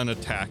use an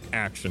attack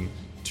action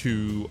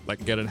to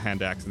like get a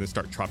hand axe and then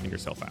start chopping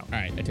yourself out. All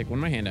right, I take one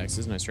of my hand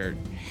axes and I start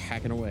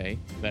hacking away.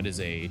 That is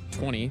a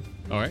 20.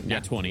 All right,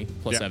 Not 20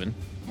 plus 7.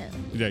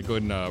 Yeah, go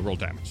ahead and roll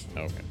damage.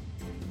 Okay.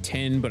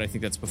 10, but I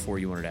think that's before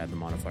you wanted to add the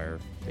modifier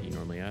that you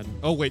normally add.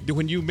 Oh wait,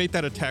 when you made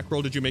that attack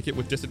roll, did you make it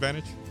with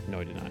disadvantage? No,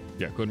 I did not.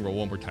 Yeah, go ahead and roll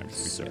one more time.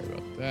 Sorry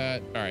about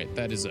that. All right,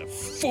 that is a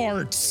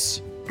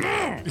farts.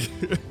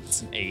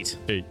 It's an 8.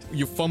 8.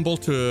 You fumble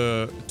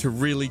to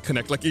really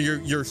connect. Like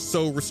you're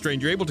so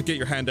restrained. You're able to get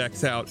your hand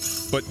axe out,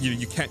 but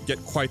you can't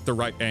get quite the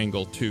right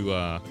angle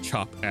to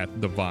chop at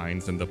the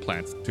vines and the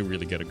plants to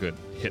really get a good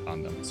hit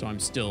on them. So I'm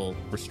still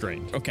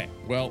Restrained. okay.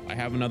 Well, I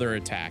have another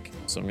attack,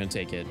 so I'm gonna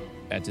take it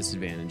at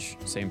disadvantage.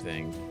 Same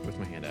thing with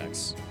my hand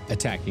axe.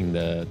 Attacking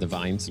the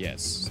vines.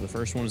 Yes. So the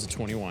first one is a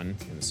 21,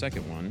 and the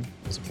second one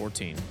is a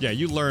 14. Yeah,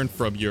 you learned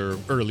from your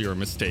earlier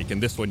mistake,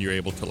 and this one you're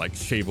able to like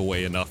shave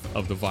away enough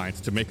of the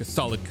vines to make a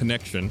solid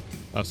connection.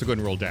 So go ahead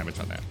and roll damage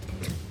on that.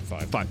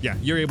 5. Yeah,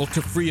 you're able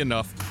to free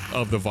enough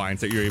of the vines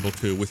that you're able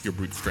to, with your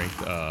brute strength,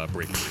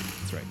 break free.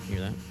 That's right.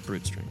 Hear that?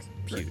 Brute strength.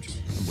 Huge.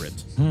 I'm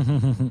ripped.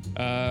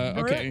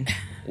 Okay.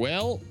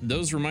 Well,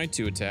 those were my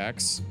 2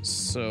 attacks.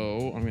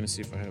 So I'm gonna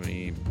see if I have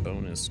any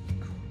bonus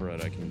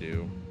crud I can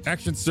do.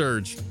 Action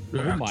surge.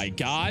 Oh my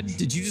god!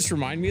 Did you just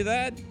remind me of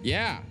that?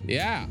 Yeah.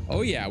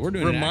 Oh yeah, we're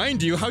doing.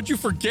 Remind you? How'd you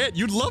forget?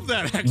 You'd love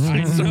that action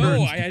I surge.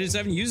 know. I just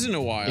haven't used it in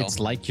a while. It's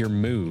like your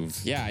move.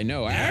 Yeah, I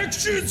know.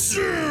 Action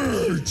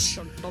surge.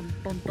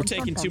 We're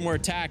taking 2 more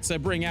attacks. I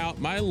bring out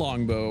my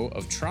longbow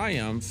of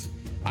triumph.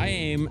 I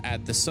aim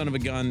at the son of a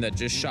gun that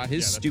just shot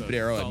his stupid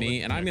arrow at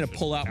me, and I'm gonna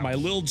pull out my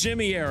little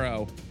Jimmy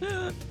arrow.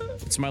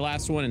 It's my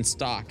last one in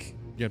stock.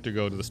 You have to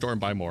go to the store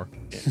and buy more.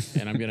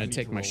 And I'm gonna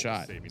take my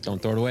shot.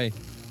 Don't throw it away.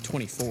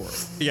 24.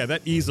 Yeah,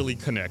 that easily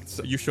connects.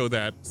 You show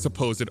that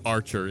supposed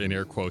archer in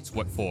air quotes,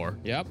 what for?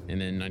 Yep.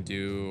 And then I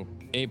do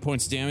 8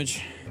 points of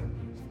damage.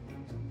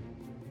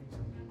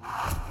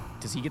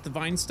 Does he get the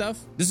vine stuff?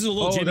 This is a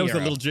little Jimmy that was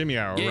arrow. a little Jimmy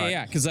arrow, Yeah, right.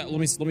 yeah, because let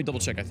me double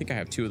check. I think I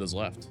have 2 of those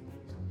left.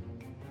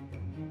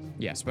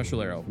 Yeah,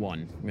 special arrow,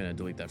 1. I'm gonna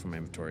delete that from my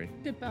inventory.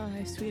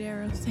 Goodbye, sweet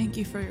arrow. Thank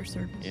you for your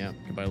service. Yeah,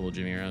 goodbye, little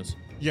Jimmy arrows.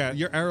 Yeah,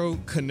 your arrow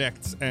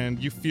connects and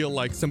you feel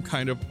like some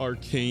kind of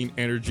arcane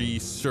energy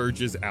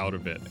surges out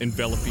of it,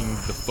 enveloping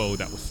the foe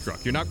that was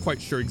struck. You're not quite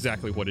sure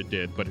exactly what it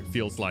did, but it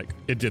feels like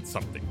it did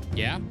something.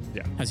 Yeah?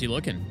 Yeah. How's he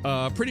looking?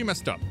 Pretty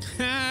messed up.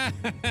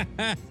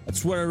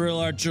 That's what a real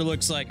archer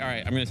looks like. All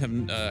right, I'm gonna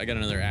have I got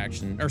another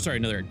action, or sorry,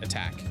 another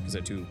attack, because I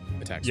have 2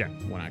 attacks. Yeah.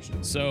 1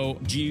 action. So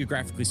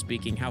geographically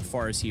speaking, how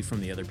far is he from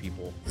the other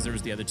people? Because there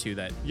was the other 2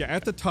 that. Yeah,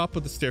 at the top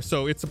of the stairs.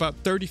 So it's about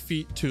 30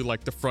 feet to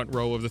like the front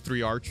row of the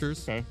 3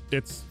 archers. Okay.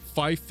 It's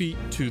 5 feet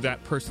to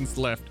that person's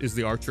left is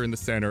the archer in the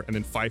center, and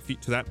then 5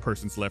 feet to that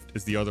person's left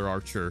is the other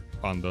archer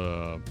on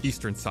the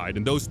eastern side.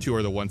 And those 2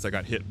 are the ones that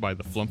got hit by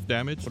the flump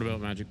damage. What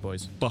about magic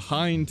boys?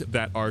 Behind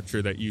that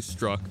archer that you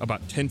struck,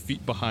 about 10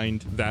 feet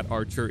behind that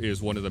archer is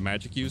one of the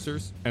magic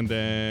users. And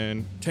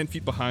then 10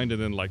 feet behind,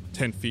 and then like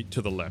 10 feet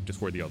to the left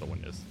is where the other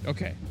one is.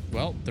 Okay.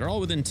 Well, they're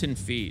all within 10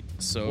 feet.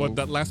 So. Well,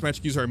 that last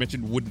magic user I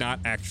mentioned would not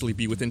actually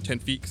be within 10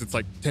 feet because it's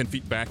like 10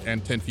 feet back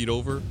and 10 feet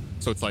over.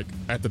 So it's like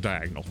at the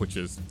diagonal, which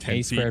is 10 A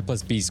feet. squared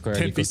plus B squared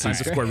 10 equals feet C times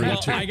the squared. square root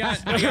of 2. I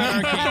got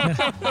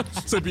arcane.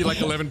 So it'd be like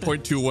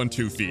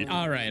 11.212 feet.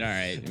 All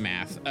right.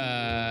 Math.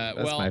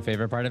 That's my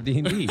favorite part of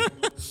D&D.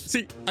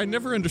 See, I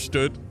never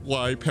understood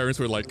why parents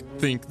would like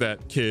think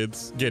that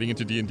kids getting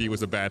into D&D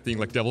was a bad thing,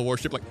 like devil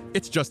worship. Like,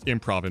 it's just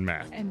improv and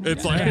math.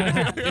 It's like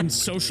and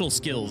social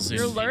skills.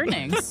 You're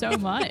learning so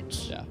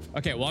much. Yeah.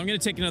 Okay, well, I'm going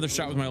to take another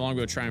shot with my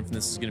longbow triumph, and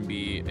this is going to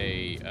be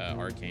a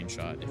arcane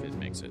shot if it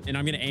makes it. And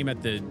I'm going to aim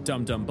at the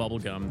dum bubble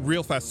gum.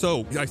 real fast.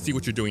 So I see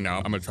what you're doing now.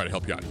 I'm going to try to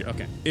help you out here.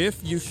 Okay.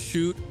 If you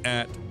shoot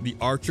at the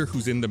archer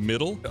who's in the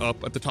middle,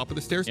 up at the top of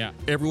the stairs, yeah,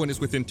 everyone is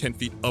within 10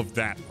 feet of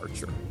that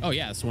archer. Oh,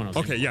 yeah, that's the one I was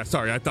Okay, yeah,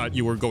 sorry. I thought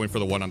you were going for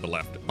the one on the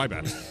left. My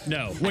bad.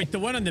 No, wait, the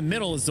one on the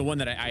middle is the one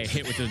that I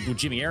hit with the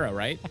Jimmy arrow,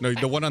 right? No,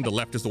 the one on the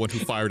left is the one who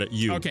fired at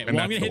you. Okay, and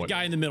well, I'm that's gonna the hit one.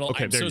 guy in the middle.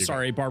 Okay, I'm there so you go.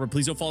 sorry, Barbara.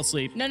 Please don't fall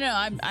asleep. No,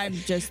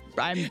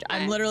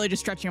 I'm literally just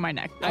stretching my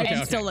neck.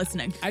 I'm still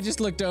listening. I just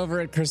looked over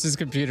at Chris's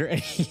computer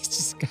and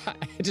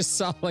I just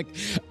saw like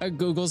a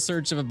Google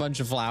search of a bunch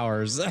of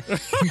flowers.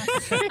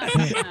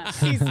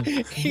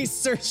 he's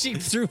searching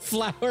through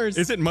flowers.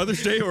 Is it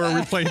Mother's Day or are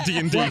we playing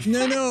D&D? Well,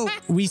 no.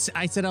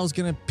 I said I was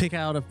gonna pick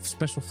out a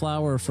special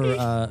flower for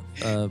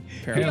And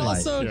Paralight.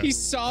 also, Yeah. he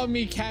saw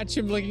me catch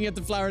him looking at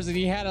the flowers, and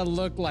he had a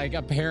look like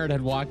a parrot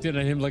had walked in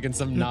on him looking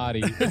some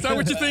naughty. Is that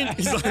what you think?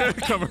 He's like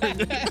covering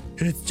it.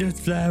 It's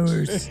just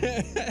flowers.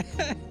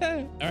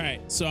 All right,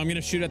 so I'm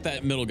gonna shoot at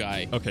that middle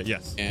guy. Okay,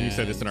 yes. And you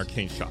said it's an And-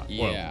 arcane shot.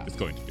 Yeah. Well, it's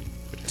going to be.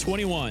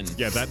 21.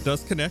 Yeah, that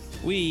does connect.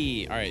 All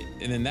right,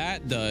 and then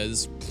that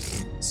does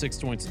 6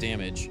 points of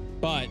damage,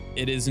 but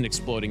it is an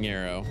exploding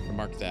arrow.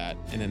 Mark that.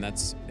 And then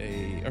that's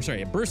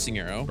a bursting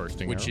arrow,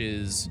 which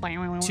is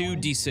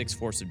 2d6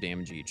 force of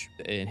damage each,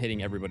 and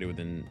hitting everybody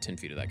within 10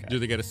 feet of that guy. Do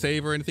they get a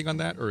save or anything on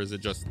that, or is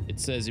it just? It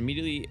says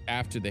immediately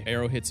after the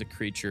arrow hits a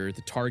creature,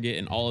 the target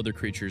and all other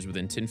creatures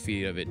within 10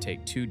 feet of it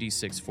take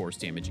 2d6 force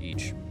damage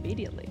each.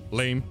 Immediately.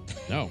 Lame.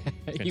 No.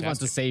 He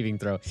wants a saving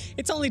throw.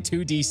 It's only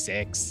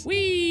 2d6.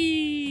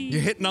 Whee!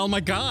 You're hitting all my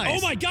guys.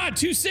 Oh my god,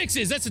 2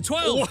 6s. That's a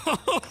 12.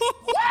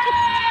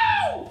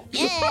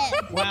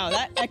 Wow,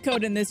 that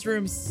echoed in this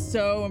room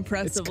so It's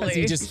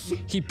impressively. because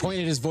he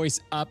pointed his voice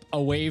up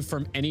away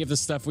from any of the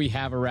stuff we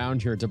have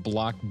around here to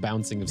block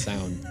bouncing of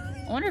sound.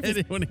 I wonder if,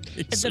 Anyone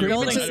if the scream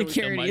building at it with the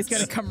security is mics?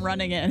 going to come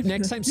running in.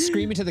 Next time,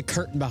 scream into the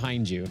curtain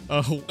behind you.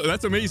 Oh,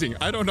 that's amazing.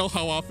 I don't know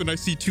how often I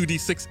see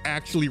 2d6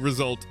 actually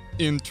result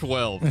in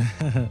 12.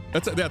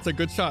 That's a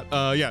good shot.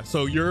 Yeah,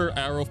 so your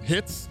arrow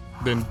hits,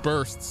 then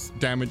bursts,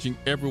 damaging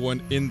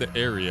everyone in the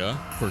area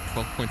for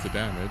 12 points of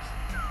damage.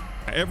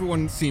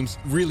 Everyone seems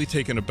really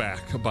taken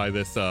aback by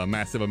this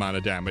massive amount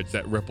of damage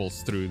that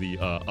ripples through the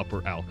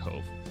upper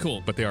alcove.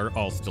 Cool. But they are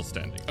all still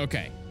standing.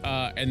 Okay.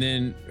 And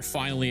then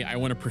finally, I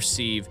want to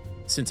perceive,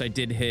 since I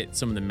did hit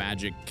some of the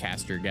magic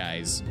caster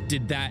guys,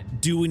 did that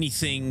do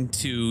anything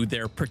to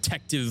their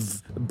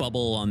protective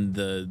bubble on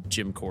the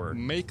gym core?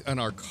 Make an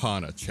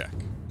Arcana check.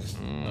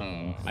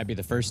 Might be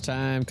the first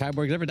time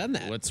Kyborg's ever done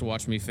that. Let's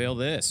watch me fail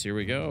this. Here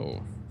we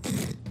go.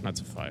 That's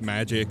a 5.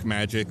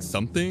 Magic,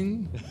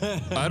 something?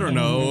 I don't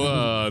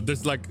know.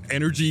 There's like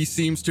energy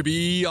seems to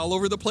be all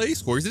over the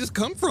place. Where does this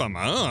come from?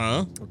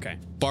 Okay.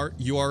 Bart,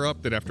 you are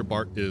up. Then after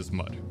Bart is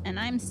Mud. And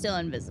I'm still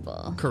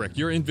invisible. Correct.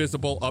 You're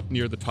invisible up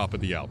near the top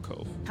of the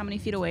alcove. How many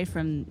feet away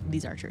from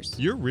these archers?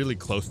 You're really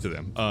close to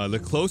them. The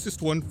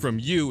closest one from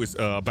you is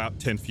about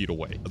 10 feet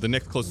away. The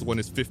next closest one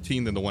is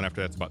 15, then the one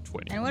after that's about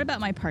 20. And what about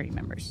my party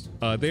members?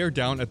 They are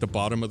down at the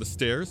bottom of the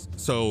stairs.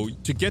 So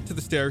to get to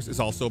the stairs is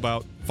also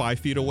about 5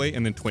 feet away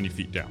and then 20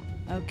 feet down.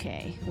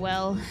 Okay,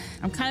 well,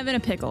 I'm kind of in a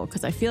pickle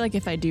because I feel like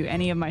if I do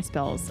any of my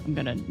spells, I'm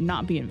gonna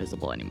not be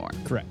invisible anymore.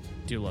 Correct.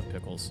 Do love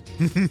pickles.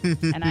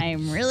 And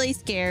I'm really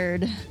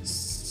scared.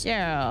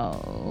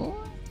 So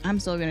I'm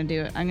still gonna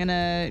do it. I'm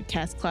gonna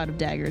cast Cloud of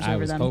Daggers I over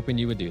was them, hoping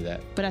you would do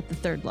that. but at the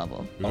 3rd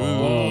level.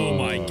 Oh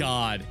my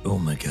god. Oh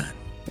my god.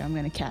 So I'm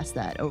gonna cast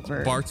that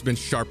over. Bart's been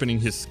sharpening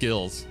his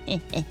skills.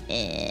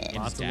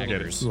 Lots of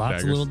Daggers.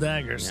 little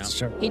daggers. Yeah.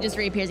 Sure. He just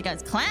reappears and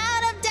goes,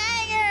 Cloud of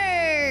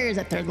Daggers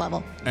at 3rd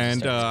level.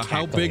 And Starts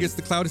how cackling. big is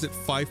the cloud? Is it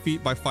 5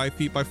 feet by 5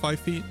 feet by 5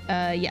 feet?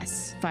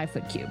 Yes,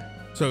 5-foot cube.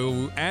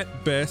 So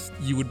at best,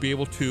 you would be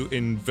able to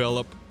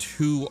envelop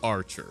 2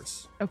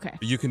 archers. Okay.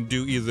 You can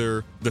do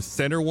either the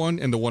center one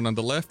and the one on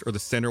the left, or the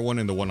center one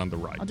and the one on the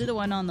right. I'll do the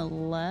one on the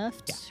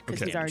left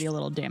because okay. he's already a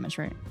little damaged,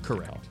 right?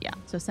 Correct. Yeah,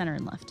 so center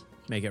and left.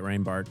 Make it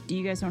rain, Bart.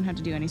 You guys don't have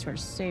to do any sort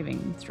of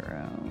saving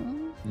throw.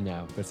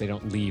 No, but if they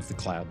don't leave the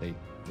cloud, they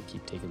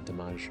keep taking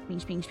damage. Swing,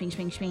 swing, swing,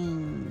 swing,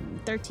 swing.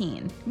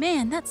 13.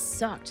 Man, that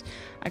sucked.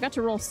 I got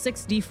to roll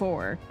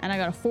 6d4, and I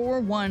got a 4,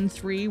 1,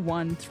 3,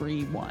 1,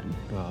 3, 1.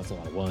 Oh, that's a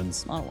lot of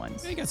ones. A lot of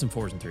ones. Yeah, you got some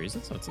 4s and 3s.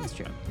 That's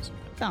true. bad. That's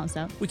not bad. Balanced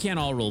out. We can't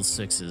all roll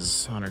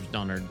 6s on our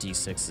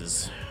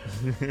d6s.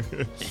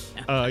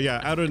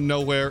 Yeah, out of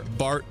nowhere,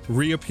 Bart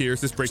reappears.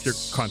 This breaks your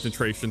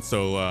concentration,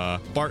 so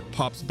Bart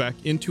pops back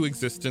into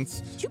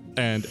existence,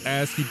 and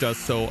as he does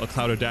so, a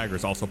cloud of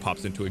daggers also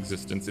pops into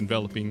existence,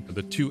 enveloping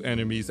the 2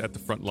 enemies at the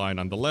front line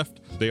on the left.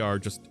 They are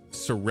just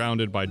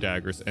surrounded by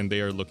daggers, and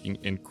they are looking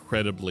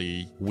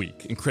incredibly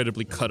weak,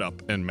 incredibly cut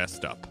up and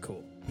messed up.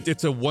 Cool.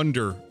 It's a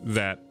wonder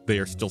that they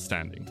are still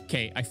standing.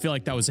 Okay, I feel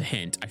like that was a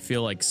hint. I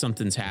feel like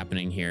something's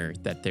happening here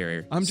that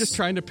they're... I'm just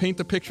trying to paint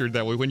the picture.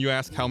 That way, when you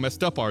ask how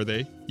messed up are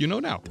they, you know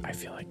now. I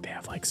feel like they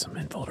have like some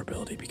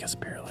invulnerability because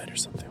of Paralyte or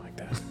something like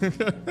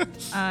that.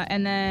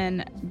 And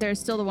then there's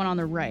still the one on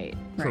the right.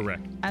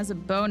 Correct. As a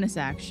bonus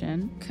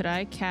action, could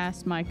I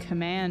cast my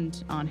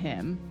command on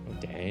him Oh,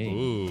 dang.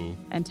 Ooh.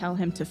 and tell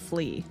him to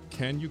flee?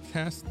 Can you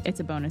cast It's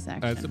a bonus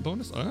action. as a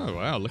bonus? Oh,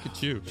 wow. Look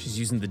at you. She's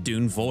using the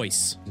Dune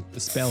voice. The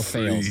spell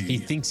fails. He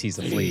thinks he's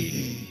a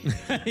flea.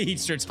 He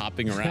starts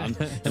hopping around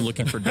and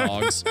looking for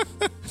dogs.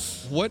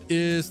 What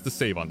is the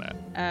save on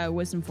that?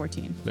 Wisdom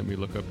 14. Let me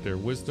look up their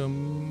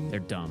wisdom. They're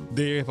dumb.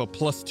 They have a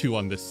 +2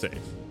 on this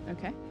save.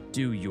 Okay.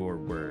 Do your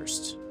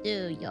worst.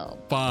 Do yo.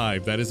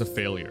 5. That is a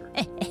failure.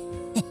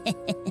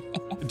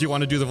 Do you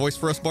want to do the voice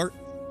for us, Bart?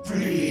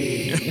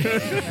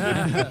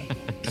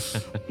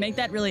 Make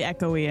that really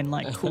echoey and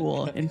like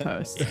cool in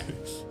post.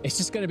 It's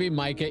just going to be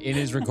Micah in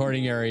his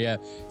recording area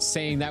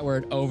saying that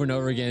word over and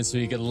over again so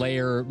he could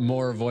layer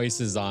more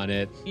voices on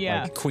it.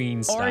 Yeah. Like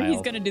Queen style. Or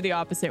he's going to do the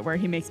opposite where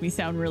he makes me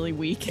sound really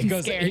weak and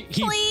scared.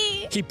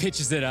 He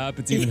pitches it up.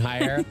 It's even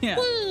higher. Yeah.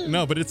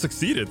 No, but it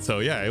succeeded. So,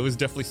 yeah, it was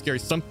definitely scary.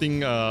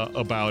 Something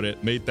about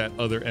it made that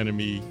other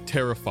enemy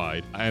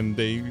terrified. And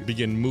they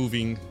begin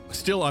moving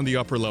still on the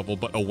upper level,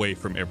 but away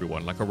from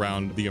everyone, like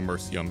around the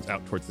Immersiums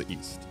out towards the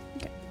east.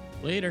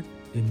 Later.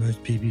 It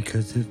must be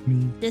because of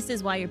me. This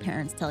is why your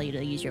parents tell you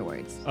to use your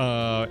words.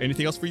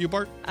 Anything else for you,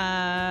 Bart?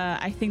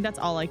 I think that's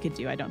all I could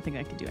do. I don't think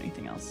I could do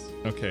anything else.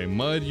 Okay,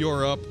 Mud,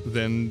 you're up.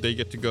 Then they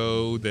get to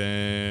go.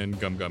 Then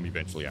Gum Gum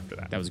eventually after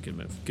that. That was a good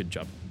move. Good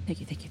job. Thank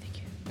you, thank you, thank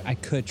you. I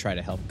could try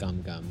to help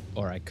Gum Gum,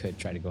 or I could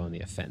try to go on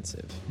the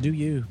offensive. Do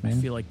you, man? I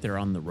feel like they're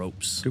on the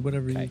ropes. Do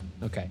whatever Okay.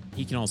 you. Okay.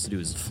 He can also do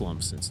his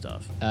flumps and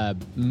stuff.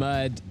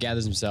 Mud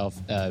gathers himself,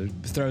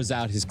 throws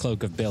out his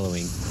cloak of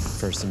billowing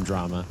for some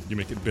drama. You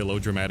make it billow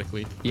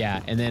dramatically.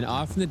 Yeah, and then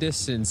off in the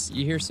distance,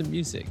 you hear some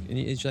music. And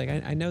it's like,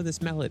 I know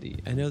this melody.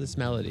 I know this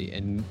melody.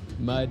 And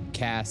Mud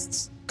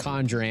casts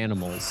Conjure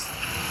Animals.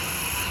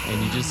 And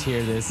you just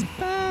hear this.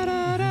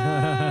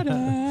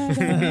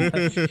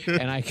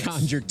 And I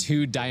conjure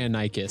 2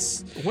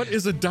 Deinonychus. What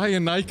is a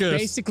Deinonychus?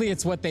 Basically,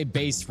 it's what they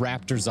based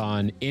raptors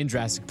on in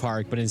Jurassic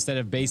Park, but instead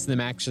of basing them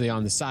actually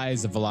on the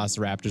size of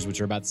velociraptors, which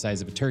are about the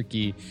size of a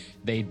turkey,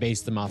 they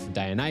based them off of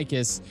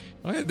Deinonychus.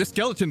 Oh, yeah, this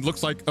skeleton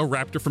looks like a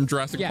raptor from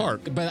Jurassic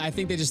Park. But I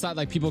think they just thought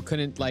like people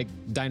couldn't like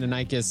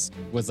Deinonychus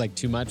was like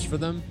too much for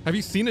them. Have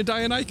you seen a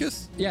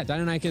Deinonychus? Yeah,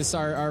 Deinonychus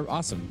are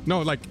awesome.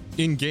 No, like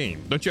in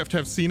game. Don't you have to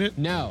have seen it?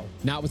 No,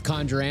 not with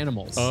Conjure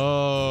Animals.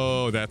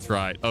 Oh, that's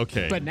right.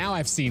 Okay. But now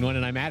I've seen one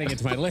and I'm adding it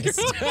to my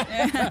list.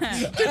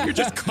 You're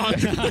just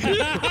conjuring.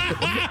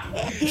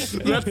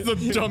 That's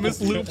the dumbest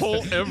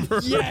loophole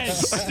ever.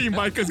 Yes. I see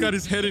Micah's got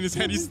his head in his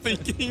head. He's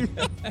thinking.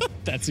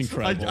 That's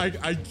incredible.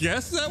 I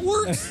guess that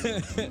works.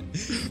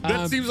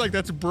 That seems like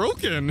that's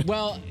broken.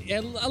 Well,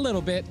 a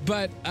little bit,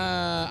 but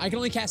I can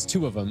only cast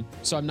 2 of them,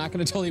 so I'm not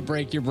going to totally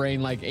break your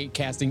brain like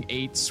casting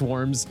 8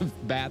 swarms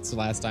of bats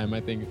last time, I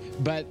think.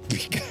 But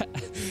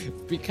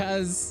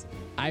because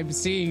I'm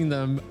seeing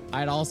them,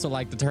 I'd also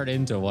like to turn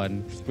into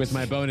one with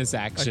my bonus I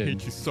action.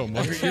 hate you so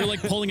much. You're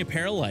like pulling a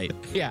Paralyte.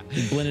 Yeah.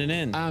 And blending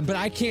in. But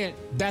I can't.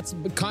 That's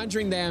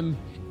conjuring them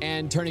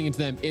and turning into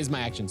them is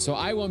my action. So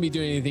I won't be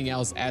doing anything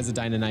else as a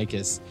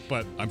Deinonychus.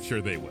 But I'm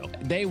sure they will.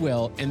 They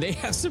will, and they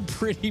have some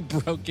pretty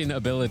broken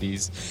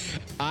abilities.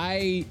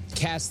 I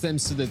cast them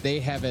so that they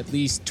have at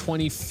least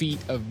 20 feet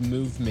of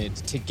movement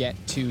to get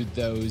to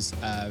those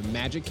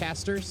magic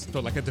casters. So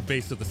like at the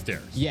base of the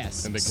stairs.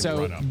 Yes. And they can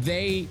so run up.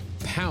 they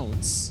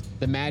pounce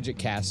the magic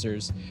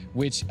casters,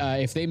 which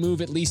if they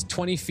move at least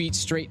 20 feet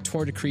straight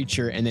toward a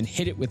creature and then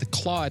hit it with a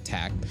claw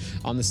attack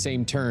on the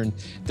same turn,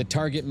 the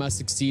target must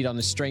succeed on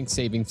a strength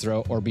saving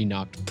throw or be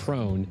knocked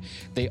prone.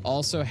 They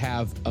also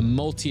have a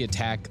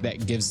multi-attack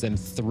that gives them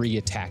 3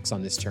 attacks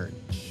on this turn.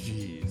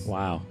 Jeez.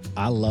 Wow.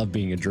 I love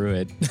being a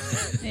druid.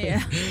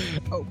 Yeah.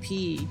 OP.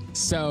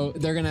 So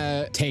they're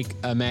gonna take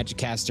a magic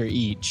caster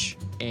each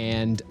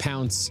and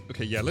pounce.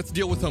 Okay, yeah, let's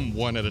deal with them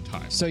one at a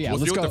time. So, yeah, we'll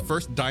let's deal go. with the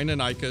first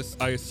Deinonychus.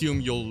 I assume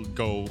you'll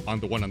go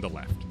on the one on the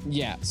left.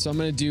 Yeah, so I'm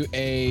gonna do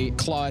a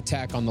claw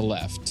attack on the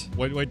left.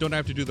 Wait, don't I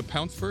have to do the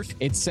pounce first?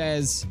 It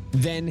says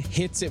then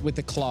hits it with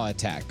the claw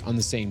attack on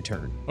the same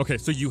turn. Okay,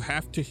 so you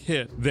have to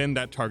hit, then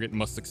that target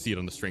must succeed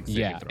on the strength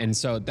saving Yeah, throw. and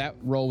so that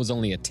roll was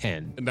only a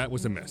 10. And that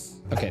was a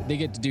miss. Okay, they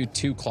get to do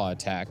 2 claw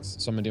attacks.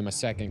 So I'm gonna do my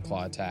second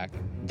claw attack.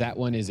 That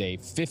one is a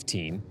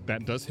 15.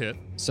 That does hit.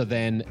 So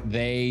then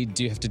they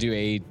do have to do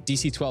a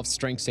DC 12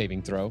 strength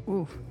saving throw,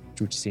 Ooh.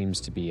 which seems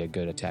to be a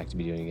good attack to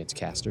be doing against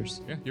casters.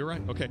 Yeah, you're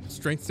right. Okay,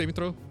 strength saving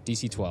throw.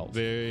 DC 12.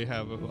 They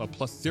have a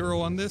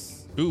 +0 on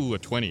this. Ooh, a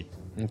 20.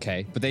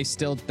 Okay, but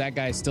that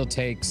guy still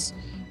takes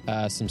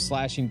some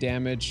slashing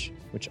damage,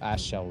 which I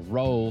shall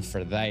roll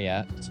for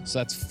that. So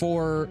that's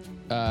 4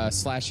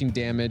 slashing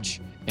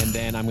damage, and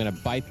then I'm gonna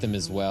bite them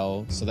as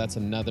well. So that's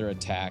another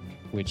attack,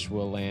 which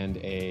will land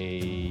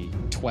a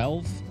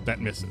 12. That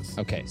misses.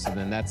 Okay, so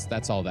then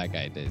that's all that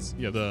guy does.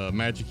 Yeah, the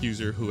magic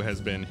user who has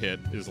been hit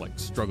is like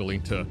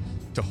struggling to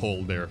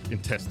hold their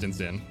intestines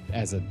in.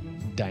 As a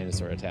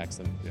dinosaur attacks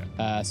them.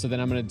 Yeah. So then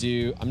I'm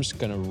just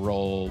gonna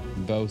roll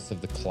both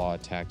of the claw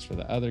attacks for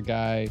the other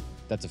guy.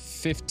 That's a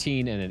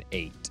 15 and an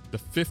 8. The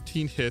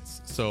 15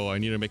 hits, so I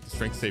need to make the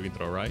strength saving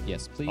throw, right?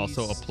 Yes, please.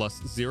 Also a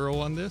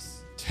 +0 on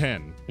this.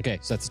 10. Okay,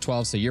 so that's a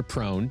 12, so you're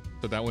prone.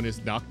 So that one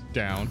is knocked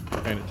down,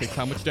 and it takes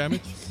how much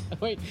damage?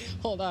 Wait,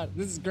 hold on.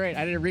 This is great.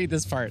 I didn't read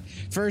this part.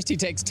 First, he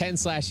takes 10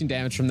 slashing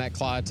damage from that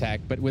claw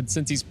attack, but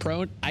since he's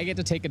prone, I get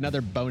to take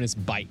another bonus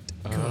bite.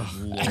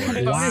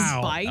 Bonus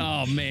bite?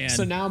 Oh, man.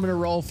 So now I'm going to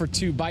roll for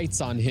 2 bites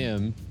on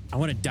him. I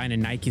want a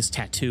Deinonychus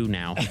tattoo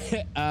now.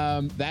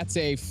 That's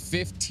a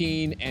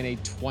 15 and a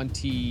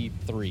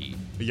 23.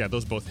 Yeah,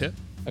 those both hit.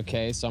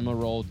 Okay, so I'm going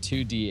to roll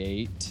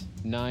 2d8.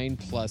 9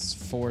 plus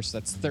 4, so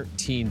that's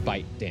 13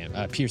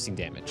 piercing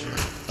damage.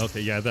 Okay,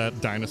 yeah, that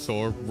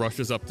dinosaur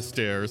rushes up the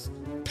stairs,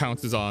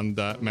 pounces on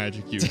the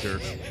magic user,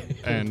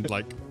 and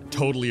like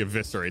totally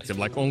eviscerates him.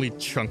 Like only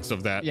chunks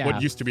of that, what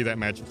used to be that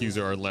magic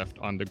user, are left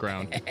on the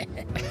ground.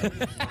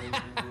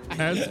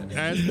 As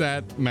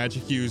that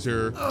magic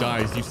user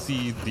dies, you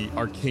see the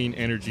arcane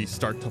energy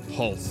start to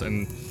pulse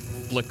and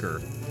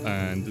flicker.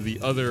 And the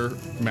other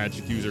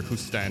magic user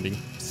who's standing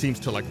seems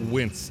to like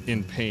wince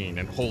in pain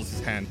and holds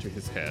his hand to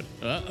his head.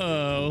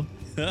 Uh-oh.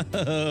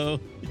 Uh-oh.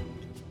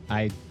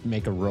 I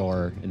make a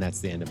roar, and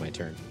that's the end of my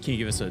turn. Can you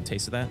give us a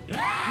taste of that?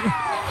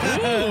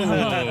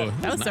 Oh,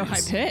 that was so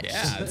high pitched.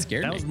 Yeah, that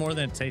scared me. That was more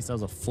than a taste. That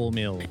was a full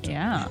meal.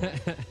 Yeah.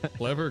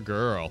 Clever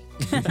girl.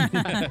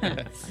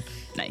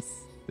 Nice.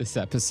 This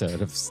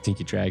episode of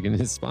Stinky Dragon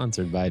is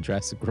sponsored by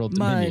Jurassic World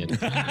Mud.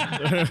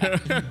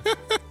 Dominion.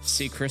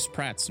 See Chris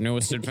Pratt's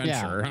newest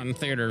adventure on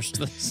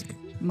theaters.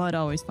 Mud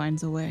always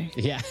finds a way.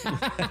 Yeah.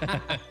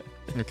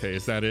 Okay,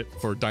 is that it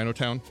for Dino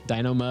Town?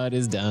 Dino Mud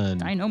is done.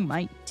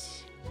 Dynamite.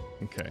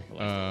 Okay.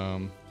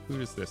 Who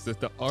is this? Is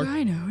the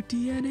Dino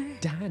DNA.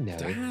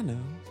 Dino.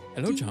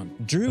 Hello, John.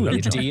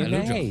 Druid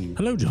DNA.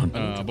 Hello,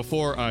 John.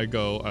 Before I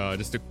go,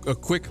 just a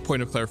quick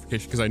point of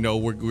clarification, because I know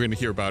we're going to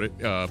hear about it.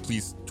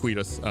 Please tweet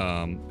us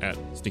at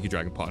Stinky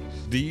Dragon Pod.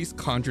 These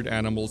conjured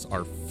animals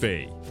are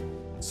Fae,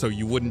 so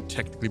you wouldn't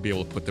technically be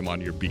able to put them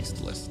on your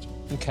beast list.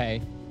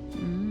 Okay.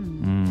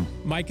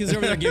 Mike is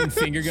over there giving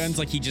finger guns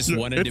like he just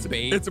won a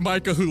debate. It's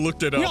Micah who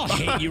looked it We all up.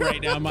 hate you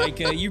right now,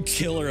 Micah. You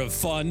killer of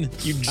fun.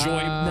 You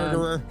joy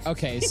murderer.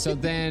 Okay, so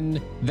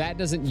then that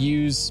doesn't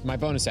use my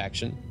bonus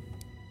action.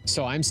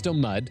 So I'm still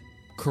Mud.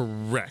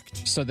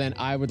 Correct. So then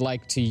I would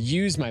like to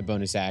use my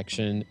bonus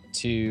action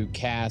to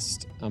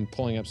cast. I'm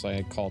pulling up so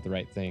I call it the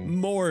right thing.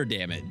 More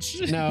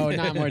damage. No,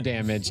 not more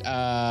damage.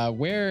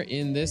 Where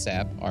in this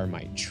app are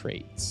my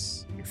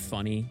traits? You're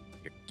funny.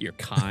 You're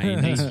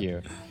kind. Thank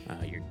you.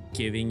 You're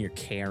giving. You're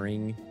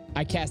caring.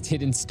 I cast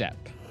Hidden Step.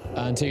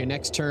 Until your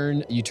next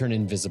turn, you turn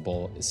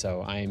invisible.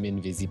 So I am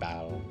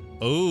invisible.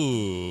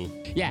 Oh.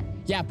 Yeah,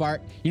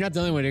 Bart. You're not the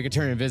only one who can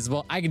turn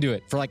invisible. I can do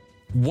it for like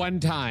one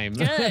time.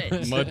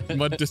 Good.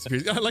 Mud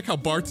disappears. I like how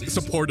Bart's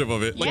supportive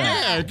of it. Like,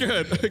 yeah,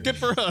 good. Good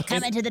for us.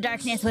 Come into the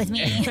darkness with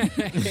me.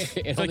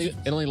 It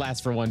only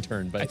lasts for one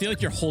turn, but I feel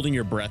like you're holding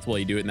your breath while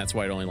you do it, and that's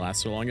why it only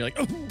lasts so long. You're like,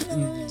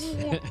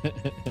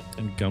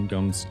 And Gum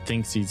Gums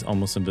thinks he's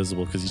almost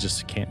invisible because he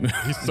just can't move.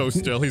 He's so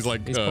still. He's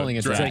like He's pulling a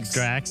It's Drax. like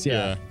Drax,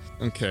 yeah.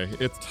 Okay,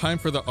 it's time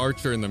for the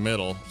archer in the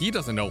middle. He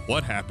doesn't know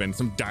what happened.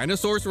 Some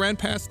dinosaurs ran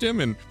past him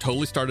and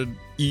totally started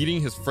eating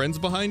his friends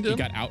behind him. He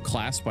got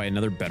outclassed by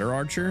another better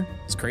archer.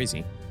 It's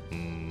crazy.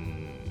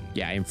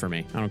 Yeah, aim for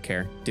me. I don't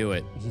care. Do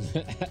it.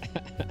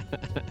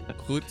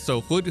 Who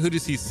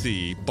does he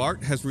see?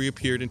 Bart has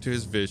reappeared into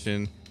his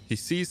vision. He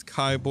sees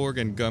Kyborg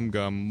and Gum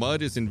Gum.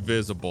 Mud is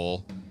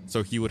invisible,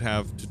 so he would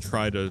have to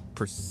try to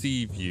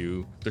perceive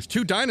you. There's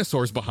 2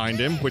 dinosaurs behind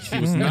him, which he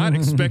was not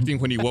expecting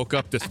when he woke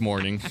up this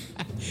morning.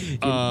 You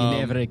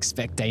never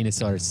expect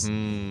dinosaurs.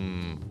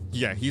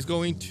 Yeah, he's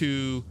going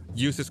to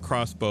use his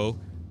crossbow.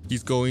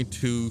 He's going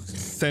to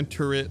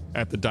center it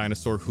at the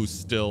dinosaur who's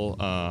still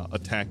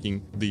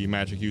attacking the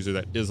magic user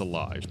that is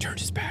alive. He turned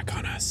his back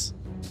on us.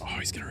 Oh,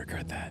 he's going to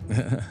regret that.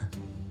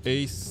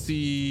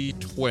 AC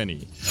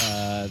 20.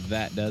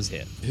 That does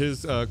hit.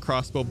 His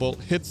crossbow bolt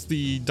hits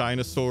the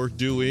dinosaur,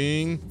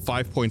 doing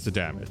 5 points of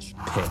damage.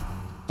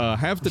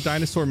 Have the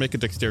dinosaur make a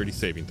dexterity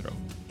saving throw.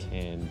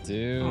 Can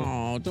do.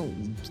 Oh,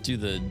 don't do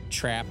the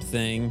trap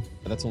thing.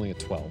 That's only a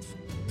 12.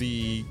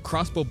 The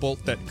crossbow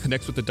bolt that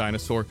connects with the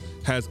dinosaur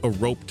has a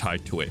rope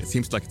tied to it. It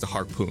seems like it's a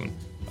harpoon.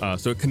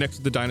 So it connects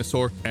with the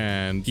dinosaur,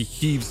 and he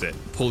heaves it,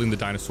 pulling the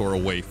dinosaur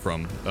away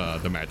from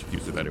the magic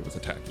user that it was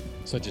attacking.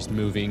 So just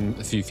moving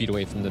a few feet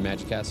away from the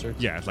magic caster?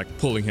 Yeah, it's like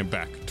pulling him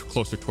back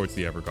closer towards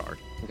the Everguard.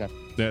 Okay.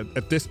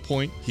 At this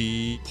point,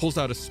 he pulls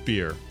out a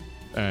spear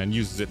and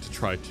uses it to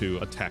try to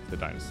attack the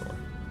dinosaur.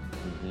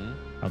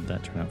 How'd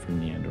that turn out for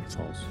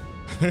Neanderthals?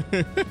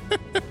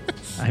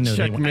 I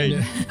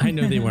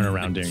know they weren't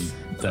around during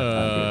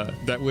that.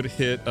 That would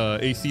hit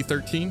AC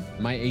 13.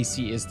 My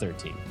AC is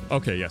 13.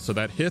 Okay, yeah, so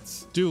that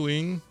hits,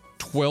 doing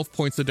 12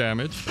 points of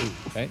damage.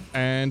 Okay.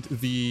 And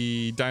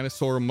the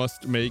dinosaur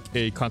must make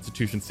a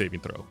Constitution saving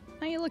throw.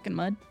 How you looking,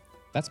 Mud?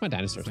 That's my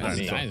dinosaur.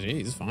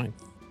 He's fine.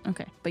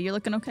 Okay, but you're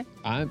looking okay.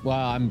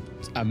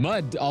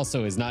 Mud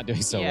also is not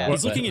doing so well.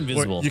 He's looking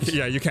invisible.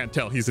 You can't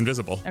tell. He's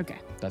invisible. Okay.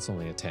 That's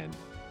only a 10.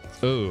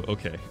 Oh,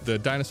 okay. The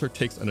dinosaur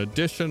takes an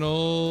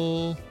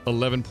additional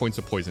 11 points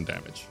of poison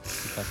damage.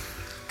 Okay.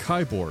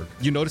 Kyborg,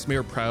 you notice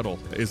Mayor Prattle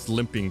is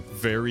limping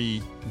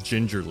very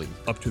gingerly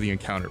up to the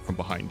encounter from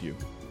behind you.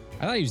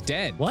 I thought he was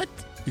dead. What?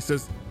 He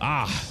says,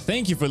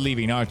 Thank you for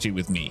leaving Archie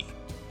with me.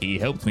 He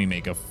helped me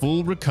make a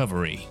full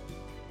recovery.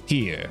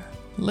 Here,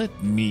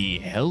 let me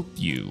help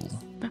you.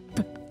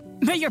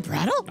 Mayor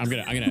Prattle? I'm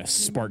gonna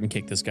Spartan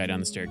kick this guy down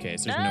the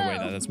staircase. There's no way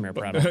that's Mayor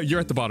Prattle. You're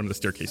at the bottom of the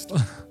staircase.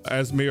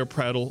 As Mayor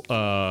Prattle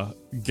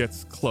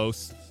gets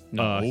close,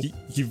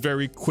 he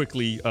very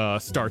quickly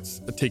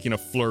starts taking a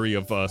flurry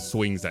of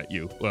swings at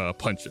you,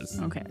 punches.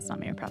 Okay, it's not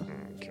Mayor Prattle.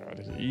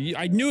 God,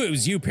 I knew it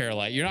was you,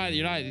 Paralyte. You're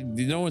not.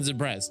 No one's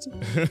impressed.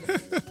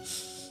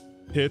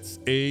 Hits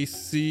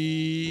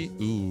AC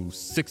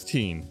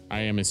 16. I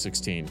am a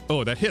 16.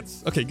 Oh, that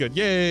hits. Okay, good.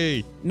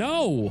 Yay.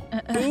 No.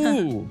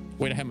 Ooh.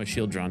 Wait, I have my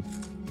shield drawn.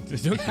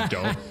 No, you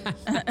don't.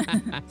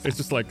 It's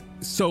just like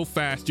so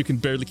fast you can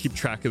barely keep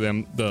track of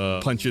them. The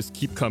punches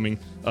keep coming,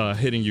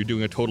 hitting you,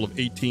 doing a total of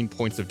 18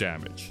 points of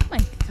damage. Oh my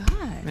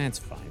god. That's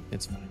fine.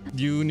 It's fine.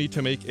 You need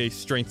to make a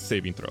strength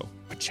saving throw.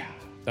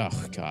 Oh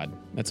god,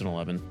 that's an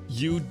 11.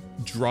 You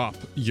drop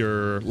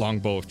your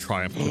longbow of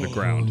triumph to the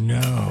ground.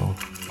 No.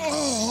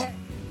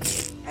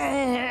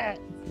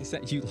 Is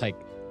that you like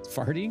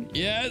farting?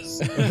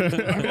 Yes.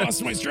 I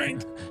lost my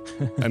strength.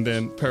 And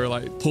then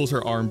Paralyte pulls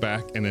her arm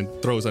back and then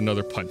throws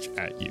another punch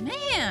at you.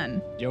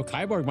 Man. Yo,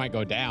 Kyborg might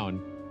go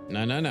down.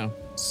 No.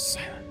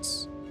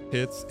 Silence.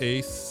 Hits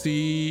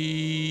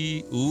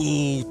AC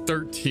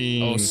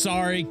 13. Oh,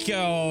 sorry,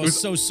 Kyo.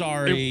 So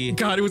sorry.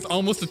 It was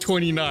almost a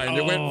 29.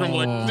 It went from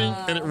like think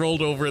and it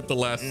rolled over at the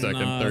last second.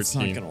 13. That's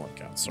not gonna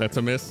work out. Sorry. That's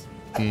a miss.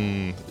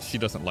 She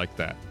doesn't like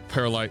that.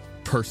 Paralyte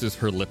purses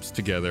her lips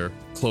together,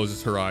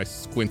 closes her eyes,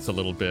 squints a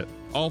little bit.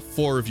 All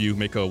 4 of you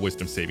make a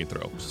wisdom saving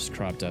throw. Just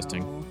crop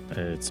dusting.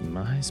 It's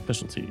my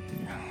specialty.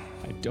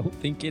 I don't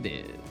think it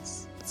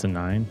is. It's a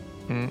 9.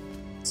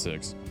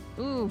 6.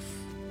 Oof.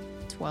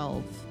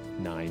 12.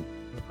 9.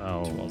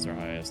 Oh. 12's our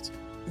highest.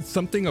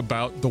 Something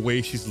about the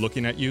way she's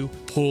looking at you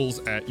pulls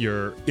at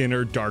your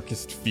inner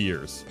darkest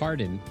fears.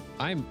 Pardon.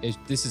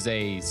 This is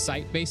a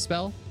sight-based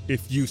spell?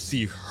 If you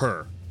see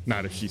her,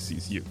 not if she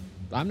sees you.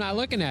 I'm not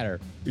looking at her.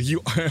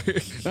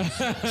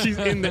 She's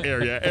in the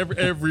area.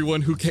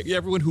 Everyone who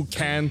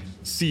can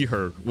see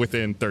her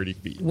within 30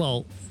 feet.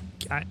 Well,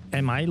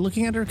 am I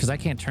looking at her? Because I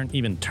can't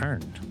even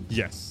turn.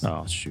 Yes.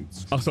 Oh, shoot.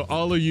 So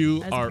all of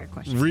you That's a are fair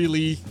question.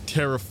 really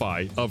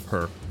terrified of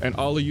her, and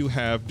all of you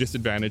have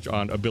disadvantage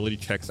on ability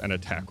checks and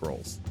attack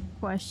rolls.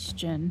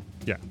 Question.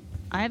 Yeah.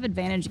 I have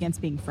advantage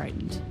against being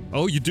frightened.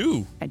 Oh, you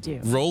do? I do.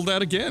 Roll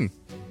that again.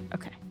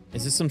 Okay.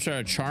 Is this some sort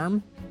of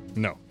charm?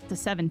 No. It's a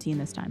 17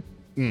 this time.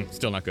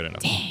 Still not good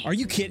enough. Are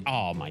you kidding?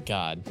 Oh my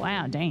god.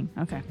 Wow, dang.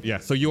 Okay. Yeah,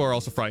 so you are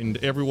also frightened.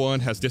 Everyone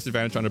has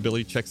disadvantage on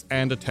ability checks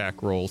and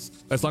attack rolls,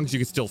 as long as you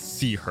can still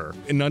see her.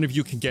 And none of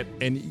you can get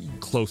any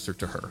closer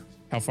to her.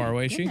 How far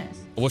away is she?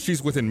 Well,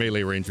 she's within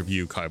melee range of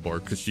you,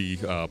 Kyborg, because she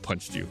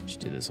punched you. She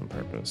did this on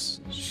purpose.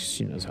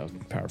 She knows how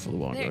powerful the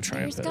Longbow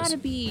Triumph There's is. got to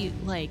be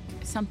like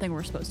something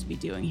we're supposed to be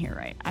doing here,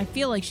 right? I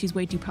feel like she's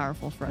way too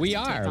powerful for us. We to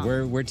take are.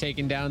 on. We're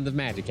taking down the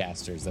magic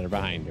casters that are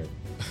behind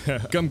her.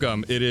 Gum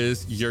Gum, it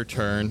is your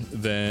turn.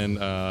 Then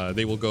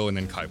they will go, and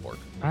then Kyborg.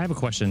 I have a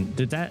question.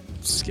 Did that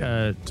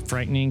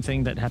frightening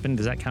thing that happened,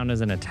 does that count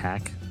as an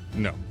attack?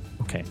 No.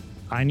 Okay.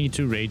 I need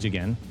to rage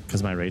again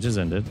because my rage has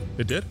ended.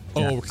 It did?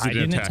 Yeah, Oh, because I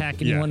didn't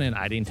attack anyone and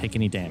I didn't take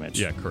any damage.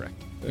 Yeah, correct.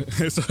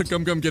 So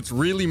Gum Gum gets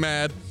really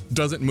mad,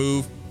 doesn't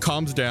move,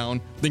 calms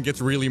down, then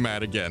gets really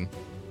mad again.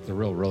 The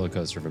real roller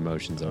coaster of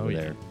emotions over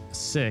there.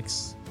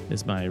 6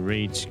 is my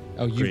rage.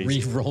 Oh, you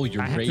re-roll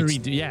your I have rage. to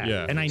redo,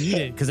 yeah, and I need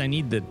it because I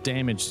need the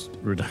damage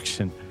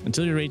reduction.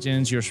 Until your rage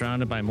ends, you're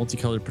surrounded by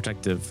multicolored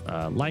protective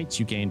lights.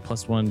 You gain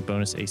 +1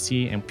 bonus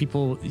AC, and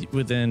people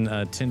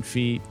within 10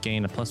 feet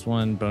gain a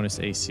 +1 bonus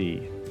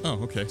AC. Oh,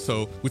 okay.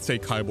 So we'd say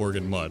Kyborg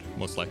and Mud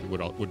most likely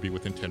would be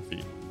within 10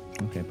 feet.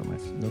 Okay, but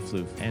no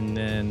flu. And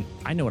then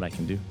I know what I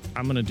can do.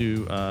 I'm gonna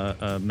do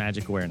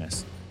magic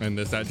awareness. And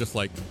is that just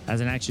like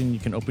as an action, you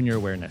can open your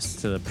awareness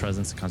to the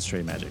presence of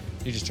concentrated magic?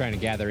 You're just trying to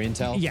gather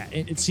intel. Yeah.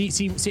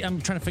 See.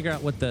 I'm trying to figure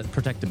out what the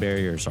protective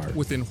barriers are.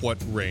 Within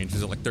what range?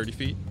 Is it like 30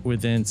 feet?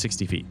 Within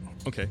 60 feet.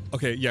 Okay.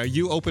 Yeah,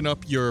 you open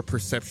up your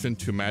perception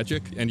to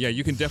magic, and yeah,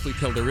 you can definitely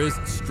tell there is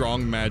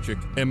strong magic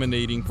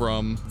emanating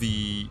from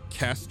the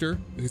caster.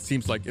 It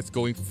seems like it's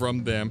going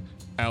from them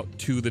out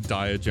to the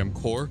diagem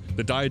core.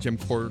 The diagem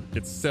core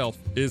itself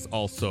is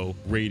also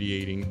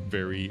radiating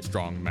very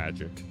strong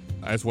magic,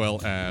 as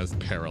well as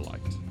Paralyte.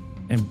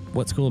 And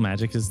what school of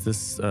magic is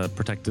this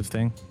protective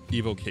thing?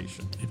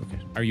 Evocation.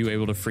 Are you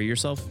able to free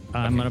yourself?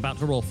 I'm about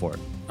to roll for it.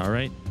 All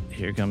right,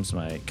 here comes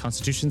my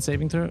Constitution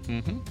saving throw.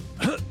 Mm-hmm.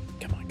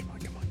 Come on.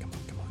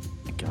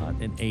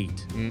 God, an 8.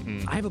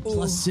 I have a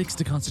 +6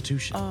 to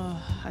Constitution.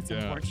 Oh, that's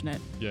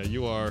unfortunate. Yeah,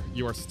 you are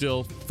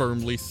still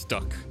firmly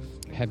stuck.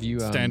 Have you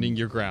standing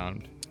your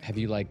ground? Have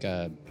you like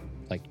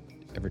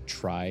ever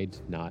tried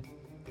not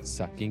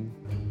sucking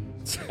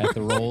at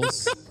the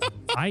rolls?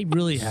 I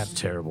really have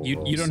terrible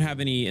rolls. You don't have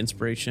any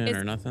inspiration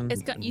or nothing?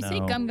 You say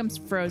Gum Gum's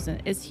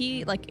frozen. Is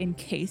he like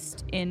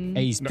encased in?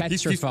 He's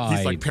petrified.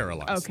 He's like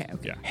paralyzed. Okay.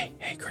 Yeah.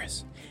 Hey,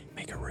 Chris,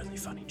 make a really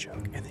funny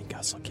joke, and then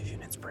Gus will give you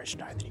an inspiration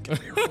die, and then you can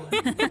reroll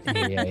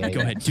it. Yeah. Go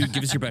ahead, dude.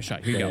 Give us your best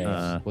shot. Here you go.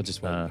 Yeah. We'll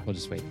just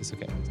wait. It's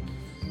okay.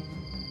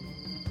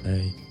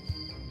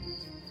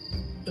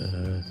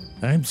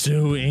 I'm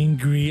so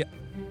angry.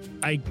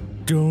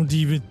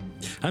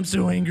 I'm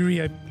so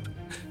angry.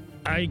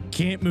 I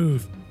can't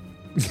move.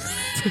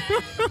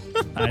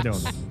 I don't know.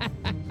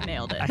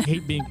 Nailed it. I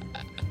hate being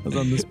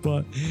on the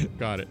spot.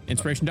 Got it.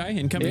 Inspiration die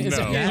incoming.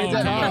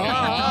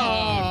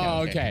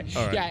 Okay.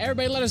 All right. Yeah,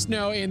 everybody let us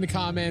know in the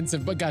comments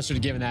if Gus should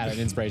have given that an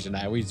inspiration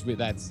die.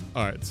 That's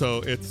All right, so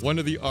it's one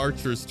of the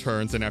archers'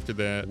 turns, and after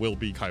that will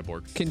be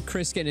Kyborg. Can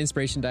Chris get an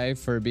inspiration die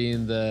for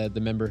being the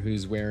member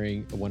who's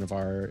wearing one of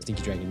our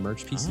Stinky Dragon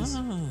merch pieces?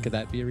 Could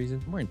that be a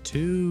reason? I'm wearing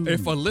 2.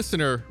 If a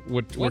listener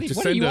were to What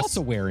send are you us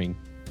also wearing?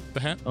 the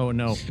hat, Oh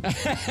no.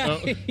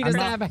 He doesn't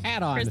have a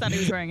hat on. Chris thought he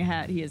was wearing a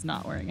hat. He is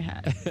not wearing a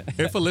hat.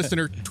 if a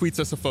listener tweets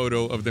us a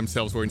photo of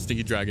themselves wearing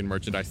Stinky Dragon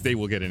merchandise, they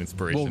will get an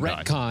inspiration We'll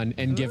die. retcon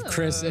and give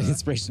Chris an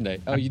inspiration die.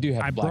 Oh, you do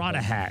have. I black brought a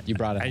one. hat. You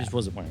brought a hat. I just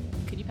wasn't wearing it.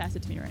 Could you pass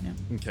it to me right now?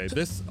 Okay,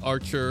 this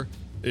archer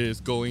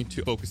is going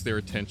to focus their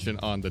attention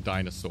on the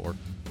dinosaur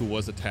who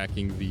was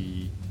attacking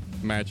the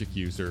magic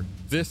user.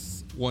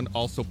 This one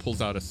also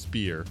pulls out a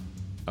spear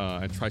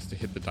and tries to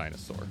hit the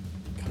dinosaur.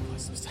 God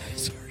bless those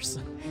dinosaurs.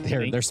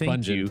 They're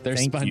sponging. They're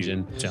Thank sponging.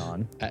 you,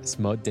 John.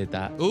 Smo did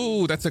that.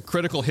 Ooh, that's a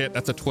critical hit.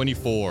 That's a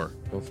 24.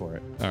 Go for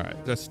it. All right,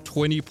 that's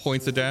 20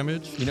 points of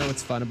damage. You know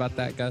what's fun about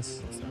that,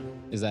 Gus?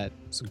 Is that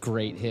it's a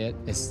great hit.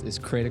 It's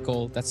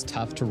critical. That's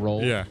tough to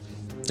roll. Yeah.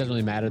 Doesn't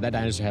really matter. That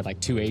dinosaur had like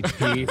 2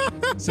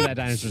 HP, so that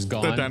dinosaur's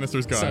gone. That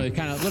dinosaur's gone. So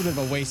kind of a little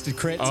bit of a wasted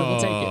crit. So we'll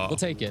take it. We'll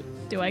take it.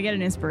 Do I get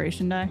an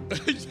inspiration die?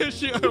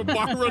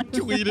 Barbara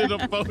tweeted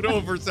a photo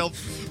of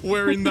herself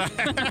wearing the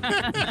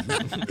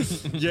hat.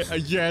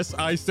 Yes,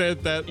 I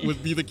said that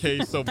would be the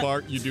case. So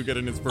Bart, you do get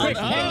an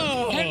inspiration.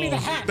 Hand me the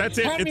hat. That's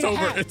it. Hand me It's the over.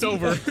 hat. It's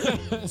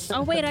over.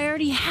 Oh wait, I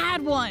already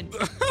had one.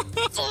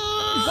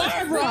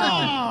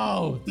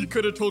 Barbara! You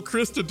could have told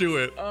Chris to do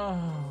it.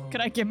 Could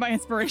I give my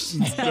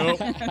inspiration? Nope.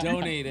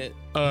 Donate it.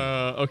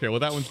 Okay, well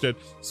that one's dead.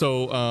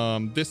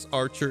 So this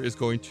archer is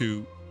going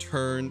to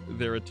turn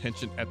their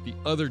attention at the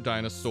other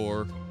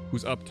dinosaur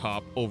who's up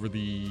top over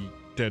the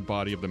dead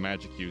body of the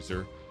magic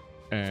user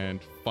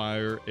and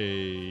fire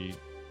a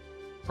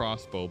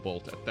crossbow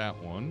bolt at that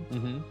one.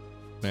 Mm-hmm.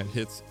 That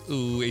hits,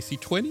 AC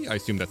 20. I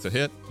assume that's a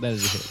hit. That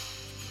is a hit.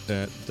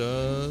 That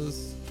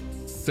does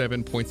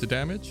 7 points of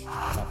damage.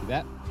 Copy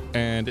that.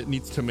 And it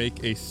needs to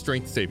make a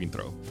strength saving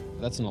throw.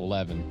 That's an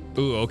 11.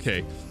 Ooh,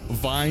 okay.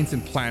 Vines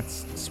and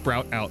plants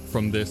sprout out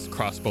from this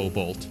crossbow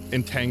bolt,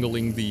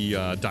 entangling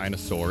the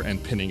dinosaur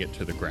and pinning it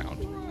to the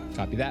ground.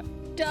 Copy that.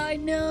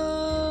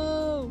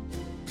 Dino!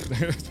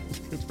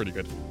 It's pretty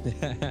good.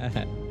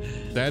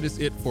 That is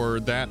it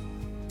for that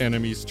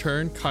enemy's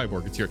turn.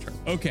 Kyborg, it's your turn.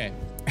 Okay.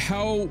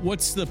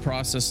 What's the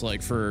process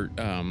like for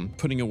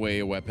putting away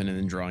a weapon and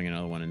then drawing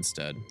another one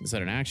instead? Is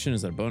that an action?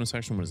 Is that a bonus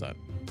action? What is that?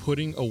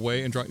 Putting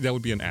away and drawing, that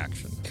would be an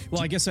action.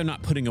 Well, I guess I'm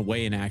not putting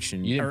away an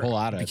action. You didn't pull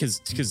out of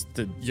because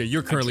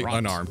you're currently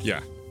unarmed.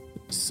 Yeah.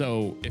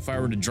 So if I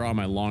were to draw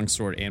my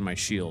longsword and my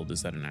shield,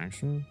 is that an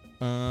action?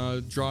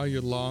 Draw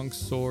your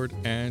longsword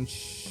and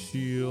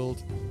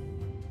shield.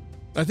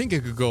 I think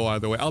it could go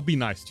either way. I'll be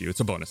nice to you. It's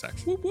a bonus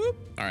action. Whoop, whoop.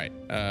 All right.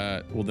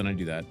 Well, then I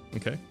do that.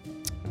 Okay.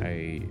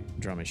 I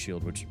draw my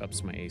shield, which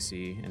ups my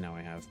AC, and now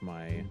I have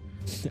my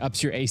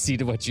ups your AC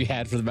to what you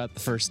had for about the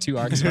first 2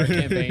 arcs of our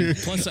campaign.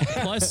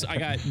 Plus, I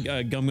got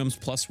Gum Gums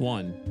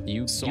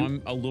 +1. So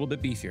I'm a little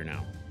bit beefier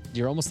now.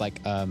 You're almost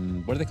like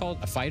what are they called?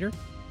 A fighter?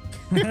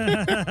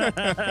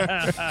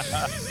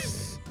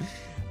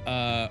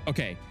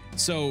 Okay,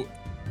 so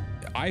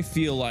I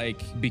feel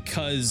like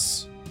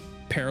because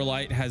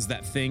Paralyte has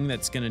that thing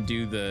that's gonna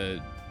do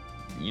the,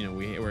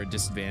 we're at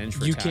disadvantage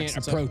for you attacks.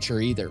 Can't approach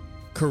her either.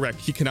 Correct.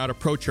 He cannot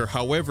approach her.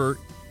 However,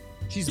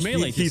 she's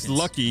melee. He's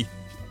lucky.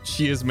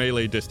 She is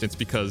melee distance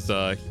because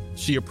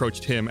she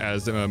approached him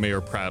as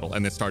Mayor Prattle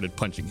and then started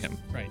punching him.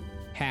 Right.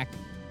 Hack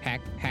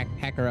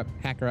her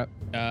up.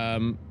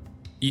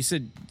 You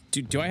said,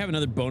 do I have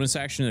another bonus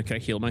action? Can I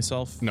heal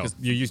myself? No,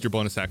 you used your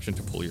bonus action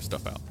to pull your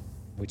stuff out.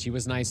 Which he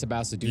was nice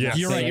about, so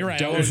You're right.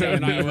 Don't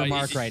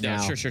remark right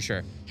now.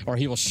 Sure. Or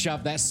he will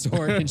shove that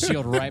sword and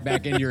shield right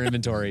back into your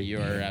inventory. You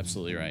are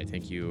absolutely right.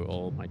 Thank you,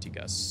 almighty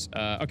Gus.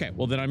 Okay,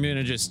 well then I'm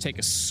gonna just take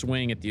a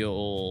swing at the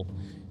old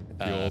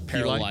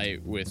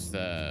Paralyte with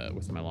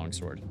my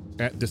longsword.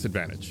 At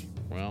disadvantage.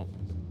 Well,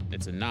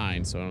 it's a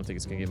 9, so I don't think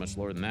it's gonna get much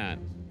lower than that.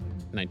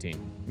 19.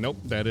 Nope,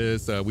 that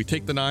is, we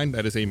take the 9,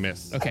 that is a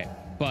miss. Okay,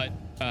 but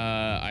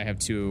I have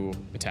 2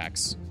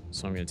 attacks.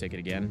 So I'm going to take it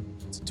again.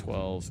 It's a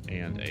 12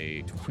 and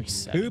a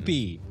 27.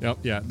 Poopy. Yep,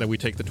 yeah, then we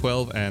take the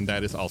 12, and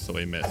that is also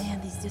a miss. Man,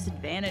 these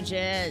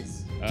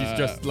disadvantages. She's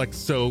just like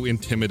so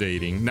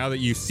intimidating. Now that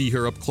you see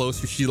her up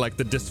close, you see like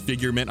the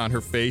disfigurement on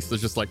her face.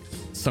 There's just like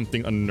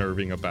something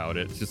unnerving about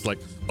it. It's just like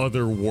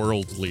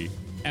otherworldly.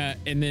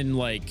 And then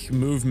like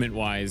movement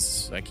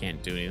wise, I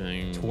can't do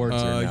anything.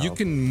 Towards her, no. You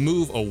can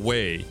move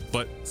away,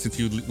 but since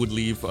you would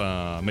leave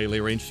melee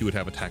range, she would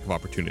have attack of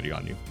opportunity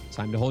on you.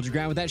 Time to hold your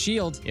ground with that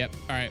shield. Yep.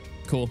 All right.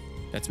 Cool.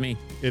 That's me.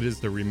 It is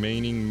the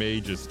remaining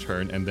mage's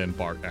turn, and then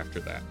Bart after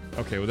that.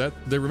 Okay, well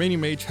the remaining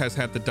mage has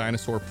had the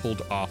dinosaur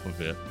pulled off of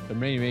it. The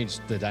remaining mage,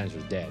 the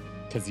dinosaur's dead.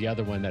 Because the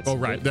other one that's I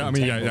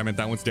mean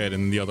that one's dead,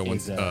 and the other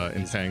one's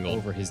entangled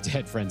over his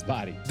dead friend's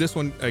body. This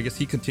one, I guess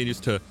he continues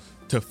to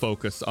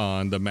focus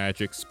on the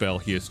magic spell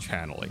he is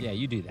channeling. Yeah,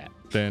 you do that.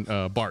 Then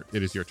Bart,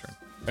 it is your turn.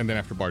 And then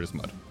after Bart is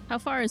Mud. How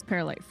far is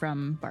Paralyte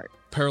from Bart?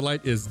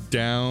 Paralyte is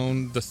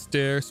down the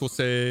stairs, we'll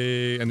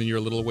say, and then you're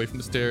a little away from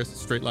the stairs,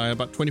 straight line,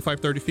 about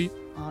 25, 30 feet.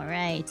 All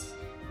right.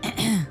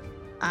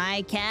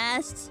 I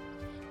cast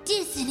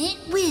Dissonant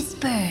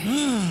Whisper.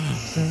 I'm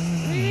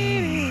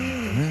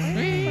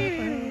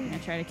going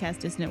to try to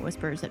cast Dissonant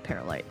Whispers at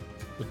Paralyte.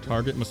 The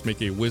target must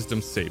make a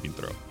wisdom saving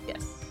throw.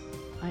 Yes.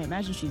 I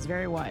imagine she's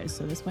very wise,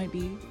 so this might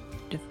be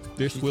difficult.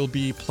 This will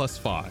be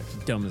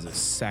 +5. Dumb as a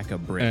sack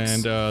of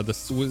bricks. And the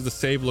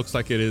save looks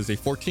like it is a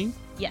 14.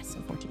 Yes, a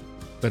 14.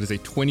 That is a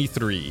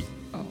 23.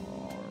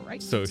 All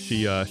right. So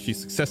she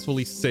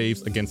successfully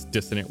saves against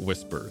Dissonant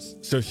Whispers.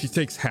 So she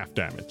takes half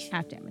damage.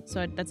 Half damage.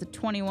 So that's a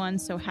 21,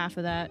 so half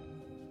of that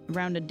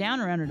rounded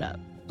down or rounded up?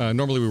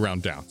 Normally we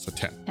round down, so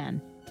 10.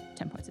 10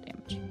 points of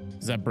damage.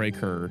 Does that break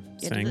her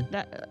thing?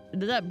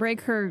 Does that break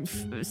her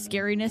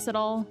scariness at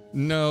all?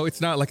 No, it's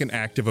not like an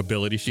active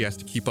ability she has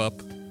to keep up.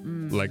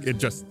 Like it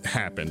just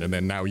happened, and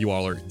then now you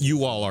all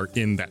are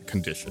in that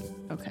condition.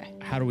 Okay.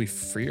 How do we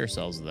free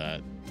ourselves of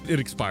that? It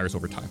expires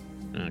over time.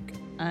 Okay.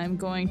 I'm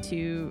going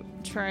to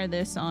try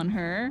this on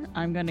her.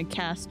 I'm going to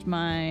cast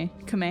my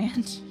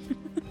command,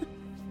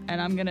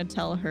 and I'm going to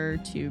tell her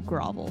to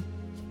grovel.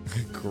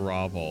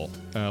 Grovel.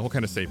 What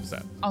kind of save is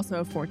that?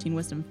 Also a 14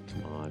 wisdom.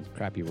 Come on,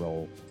 crappy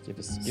roll. Give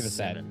us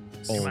that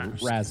old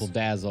Smash. razzle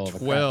dazzle of a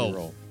 12. crappy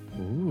roll.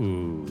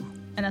 Ooh.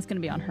 And that's going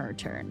to be on her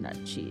turn that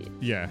she.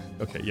 Yeah.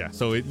 Okay. Yeah.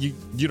 So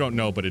you don't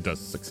know, but it does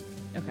succeed.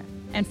 Okay.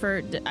 And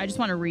I just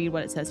want to read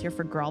what it says here.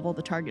 For grovel,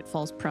 the target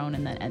falls prone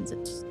and then ends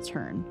its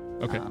turn.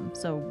 Okay.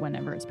 So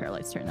whenever it's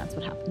Paralyte's turn, that's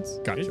what happens.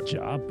 Gotcha. Good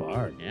job,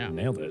 Bart. Yeah.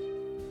 Nailed it.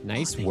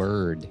 Nice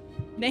word.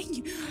 Thank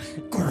you.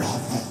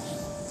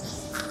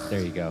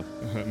 There you go.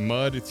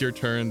 Mud, it's your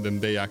turn. Then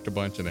they act a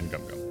bunch, and then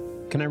Gum Gum.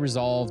 Can I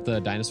resolve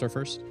the dinosaur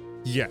first?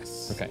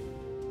 Yes. Okay.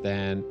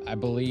 Then I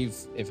believe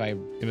if I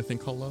In a thing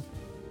called love.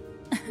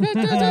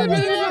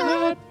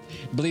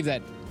 believe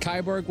that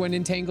Kyborg, when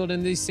entangled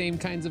in these same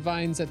kinds of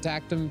vines,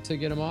 attacked him to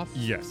get him off.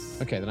 Yes.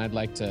 Okay, then I'd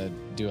like to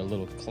do a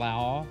little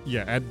claw.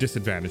 Yeah, at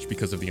disadvantage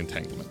because of the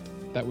entanglement.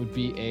 That would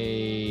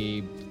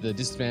be the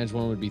disadvantage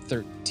one would be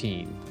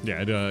 13.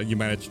 Yeah, you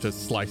managed to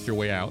slice your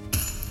way out.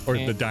 Or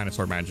the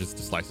dinosaur manages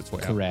to slice its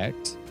way out.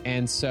 Correct.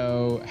 And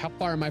so, how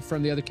far am I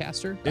from the other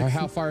caster? Or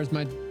how far is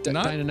my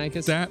Not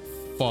Deinonychus? that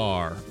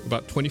far.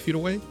 About 20 feet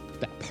away.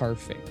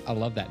 Perfect. I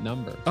love that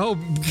number. Oh.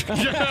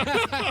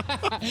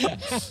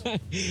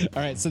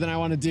 All right, so then I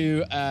want to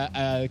do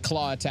a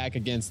claw attack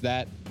against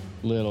that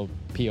little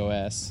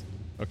POS.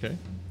 Okay.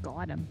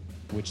 Got him.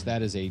 Which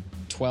that is a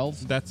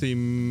 12. That's a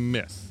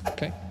miss.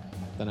 Okay.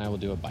 Then I will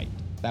do a bite.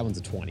 That one's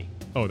a 20.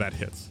 Oh, that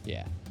hits.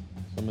 Yeah.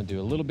 So I'm going to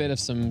do a little bit of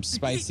some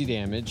spicy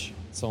damage.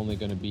 It's only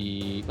going to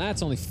be,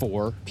 that's only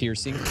 4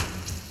 piercing.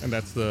 And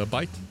that's the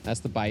bite? That's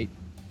the bite,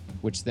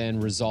 which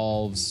then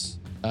resolves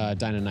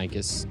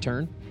Deinonychus'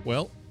 turn.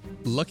 Well,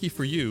 lucky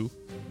for you,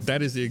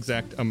 that is the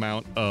exact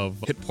amount of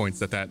hit points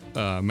that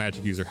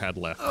magic user had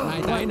left. My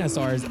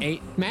dinosaurs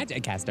ate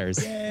magic casters.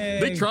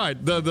 They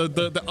tried.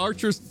 The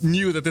archers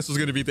knew that this was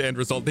going to be the end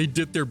result. They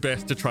did their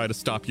best to try to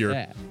stop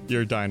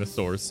your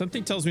dinosaurs.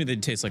 Something tells me they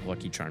taste like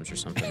Lucky Charms or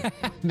something.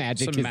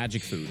 Magic. Some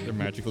magic food. They're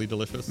magically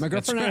delicious. My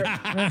girlfriend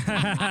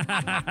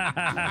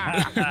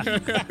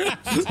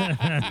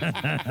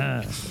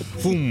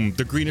Boom!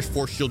 The greenish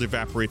force shield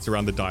evaporates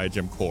around the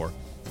diagem core.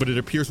 But it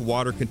appears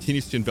water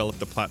continues to envelop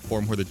the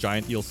platform where the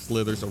giant eel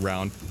slithers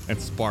around and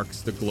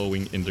sparks the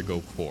glowing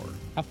indigo core.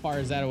 How far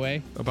is that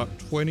away? About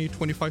 20,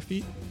 25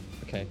 feet.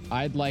 Okay.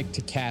 I'd like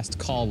to cast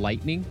Call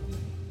Lightning.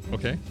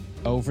 Okay.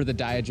 Over the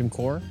diagem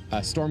core.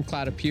 A storm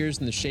cloud appears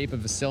in the shape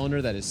of a cylinder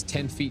that is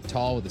 10 feet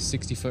tall with a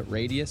 60-foot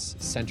radius,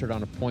 centered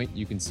on a point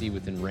you can see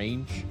within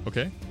range.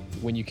 Okay.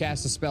 When you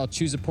cast a spell,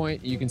 choose a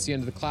point you can see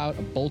under the cloud.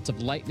 A bolt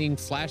of lightning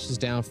flashes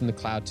down from the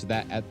cloud to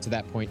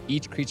that point.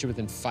 Each creature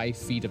within 5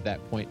 feet of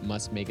that point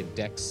must make a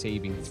Dex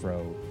saving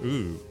throw.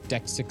 Ooh.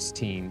 Dex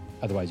 16.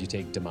 Otherwise, you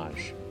take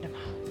damage.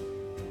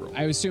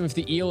 I assume if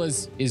the eel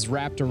is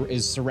wrapped or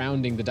is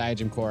surrounding the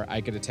diagem core,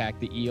 I could attack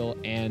the eel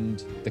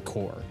and the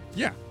core.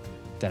 Yeah.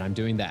 Then I'm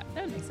doing that.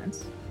 That would make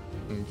sense.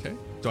 Okay.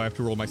 Do I have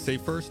to roll my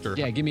save first, or?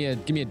 Yeah, give me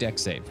a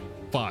Dex save.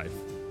 5.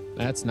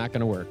 That's not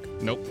gonna work.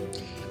 Nope.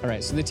 All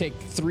right, so they take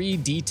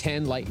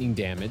 3d10 lightning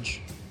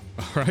damage.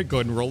 All right, go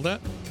ahead and roll that.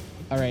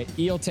 All right,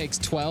 eel takes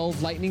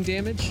 12 lightning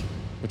damage,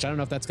 which I don't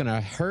know if that's gonna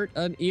hurt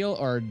an eel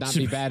or not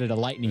be bad at a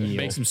lightning eel.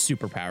 Makes him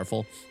super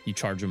powerful. You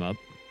charge him up.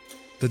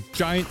 The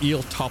giant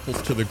eel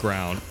topples to the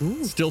ground,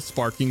 still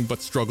sparking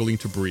but struggling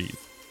to breathe.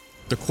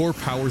 The core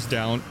powers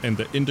down and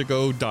the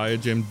indigo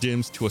diagem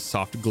dims to a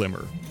soft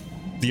glimmer.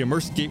 The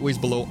immersed gateways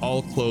below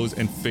all close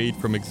and fade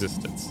from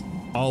existence.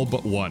 All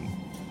but one.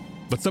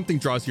 But something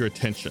draws your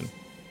attention.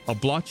 A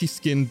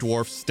blotchy-skinned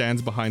dwarf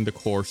stands behind the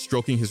core,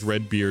 stroking his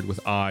red beard with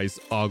eyes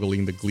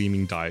ogling the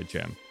gleaming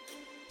diagem.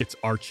 It's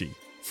Archie.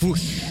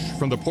 Whoosh!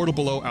 From the portal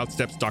below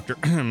outsteps Dr.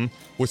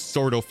 with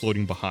Sordo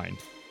floating behind.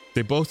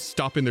 They both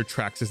stop in their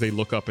tracks as they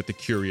look up at the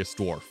curious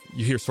dwarf.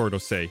 You hear Sordo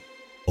say,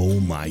 "Oh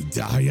my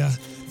Dia,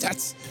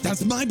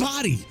 that's my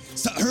body!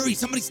 So, hurry,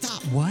 somebody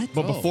stop!" What?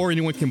 But before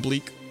anyone can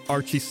blink,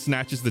 Archie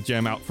snatches the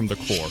gem out from the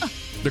core.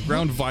 The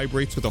ground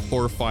vibrates with a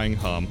horrifying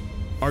hum.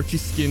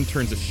 Archie's skin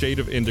turns a shade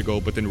of indigo,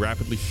 but then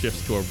rapidly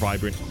shifts to a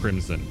vibrant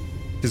crimson.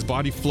 His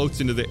body floats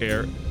into the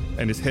air,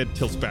 and his head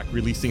tilts back,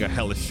 releasing a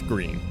hellish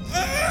scream.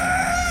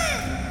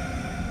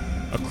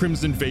 A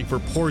crimson vapor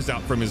pours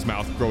out from his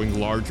mouth, growing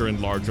larger and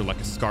larger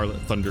like a scarlet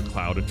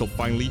thundercloud, until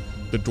finally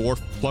the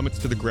dwarf plummets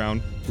to the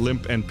ground,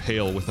 limp and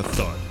pale with a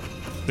thud.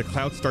 The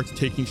cloud starts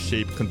taking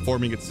shape,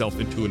 conforming itself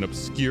into an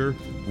obscure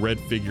red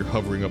figure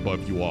hovering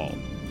above you all.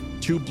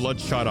 2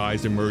 bloodshot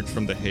eyes emerge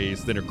from the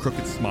haze, then a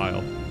crooked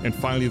smile, and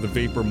finally the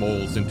vapor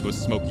molds into a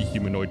smoky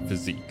humanoid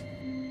physique.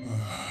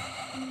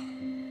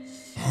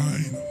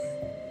 Finally,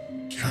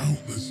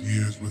 countless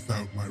years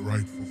without my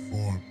rightful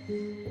form,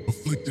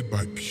 afflicted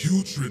by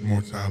putrid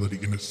mortality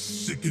and a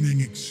sickening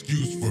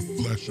excuse for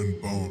flesh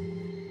and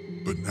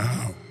bone. But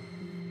now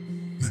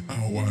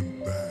I'm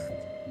back.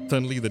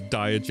 Suddenly, the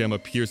diagem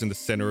appears in the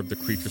center of the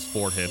creature's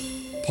forehead,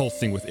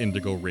 pulsing with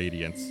indigo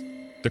radiance.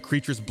 The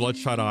creature's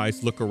bloodshot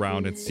eyes look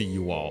around and see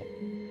you all.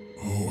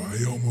 Oh,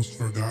 I almost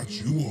forgot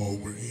you all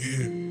were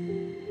here.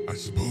 I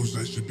suppose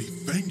I should be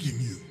thanking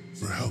you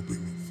for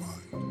helping me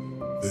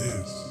find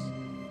this.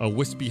 A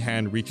wispy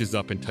hand reaches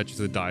up and touches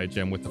the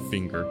diagem with a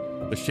finger.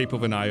 The shape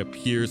of an eye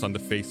appears on the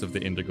face of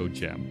the indigo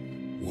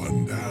gem.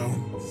 1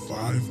 down,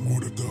 5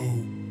 more to go,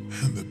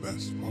 and the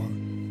best part,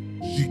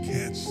 she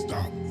can't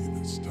stop me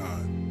this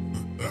time.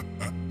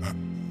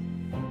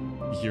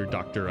 You hear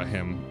Dr.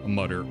 Ahem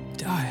mutter,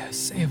 "Dia,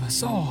 save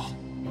us all."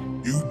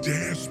 You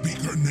dare speak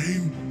her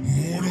name,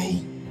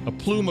 mortal? A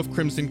plume of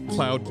crimson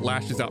cloud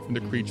lashes out from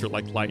the creature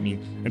like lightning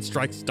and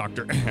strikes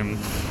Dr. Ahem,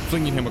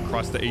 flinging him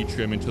across the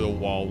atrium into the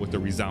wall with a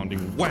resounding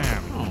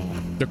wham!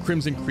 The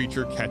crimson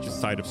creature catches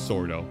sight of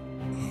Sordo.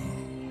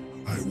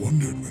 I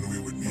wondered when we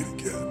would meet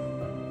again.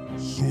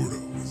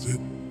 Sordo, is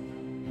it?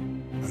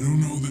 I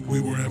don't know that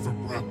we were ever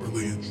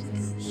properly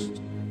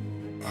introduced.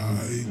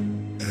 I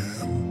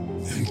am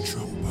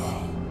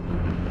Introba.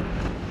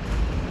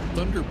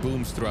 Thunder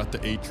booms throughout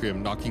the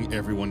atrium, knocking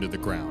everyone to the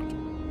ground.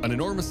 An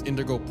enormous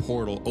indigo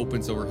portal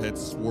opens overhead,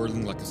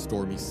 swirling like a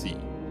stormy sea.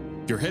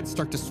 Your head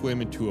starts to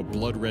swim into a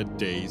blood-red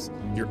daze,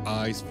 your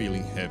eyes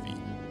feeling heavy.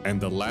 And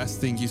the last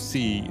thing you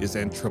see is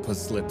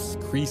Entropa's lips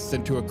crease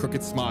into a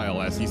crooked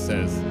smile as he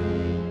says,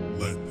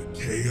 "Let the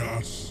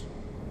chaos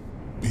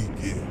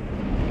begin."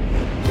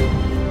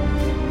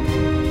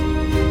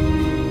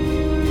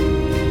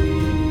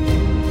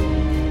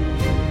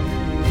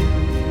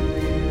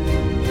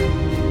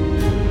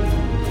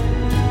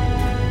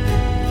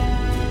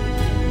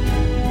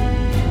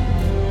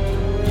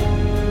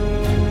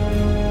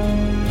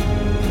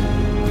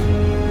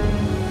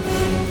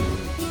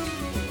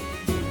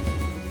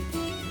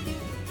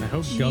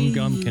 Gum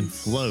Gum can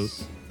float.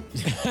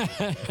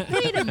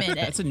 Wait a minute.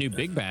 That's a new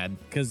big bad.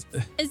 Because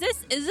Is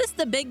this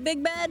the big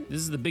bad?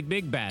 this is the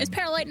big bad. Is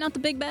Paralyte not the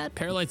big bad?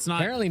 Paralyte's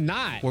not. Apparently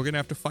not. We're gonna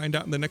have to find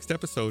out in the next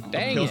episode.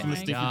 Dang Tales it. from the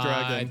Stinky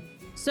Dragon.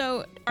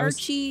 So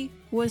Archie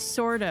was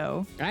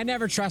Sordo. I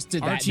never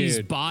trusted that Archie's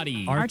dude.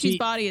 body. Archie's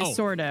body is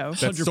Sordo.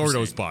 That's 100%.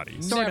 Sordo's body.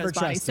 Sordo's Never body.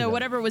 trusted So him.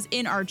 whatever was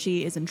in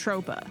Archie is in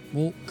Tropa.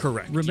 well,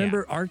 Correct.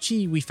 remember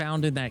Archie we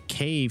found in that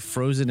cave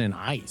frozen in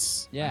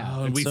ice.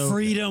 Yeah. And we so-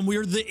 freed him.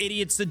 We're the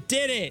idiots that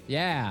did it.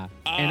 Yeah.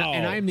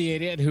 And I'm the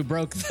idiot who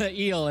broke the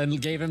eel and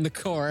gave him the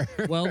core.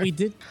 Well, we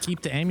did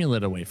keep the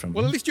amulet away from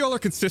Well, him. at least y'all are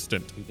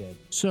consistent. We did.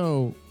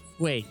 So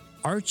wait,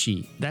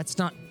 Archie, that's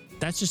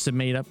just a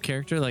made up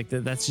character. Like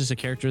that's just a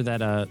character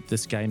that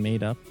this guy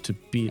made up to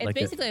be It's like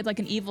basically like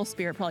an evil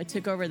spirit probably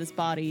took over this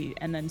body,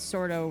 and then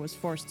Sordo was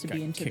forced to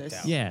be into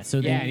this. yeah. So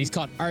Yeah, then and he's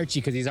called Archie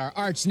because he's our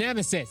arch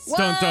nemesis.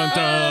 Dun dun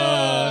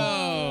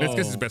dun. It's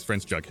because his best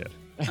friend's Jughead.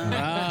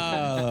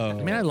 I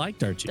mean, I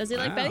liked Archie. Does he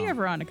like Betty or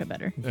Veronica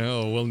better?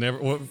 Oh, we'll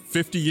never.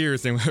 50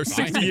 years and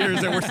 60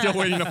 years and we're still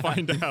waiting to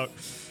find out.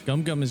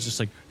 Gum Gum is just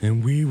like,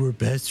 and we were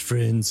best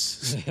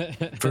friends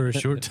for a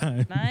short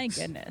time. My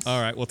goodness.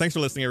 All right. Well, thanks for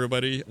listening,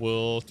 everybody.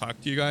 We'll talk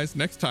to you guys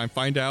next time.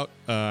 Find out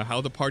how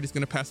the party's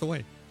going to pass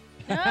away.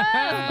 All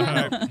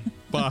right.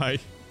 Bye.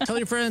 Tell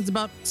your friends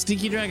about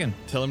Stinky Dragon.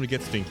 Tell them to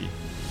get stinky.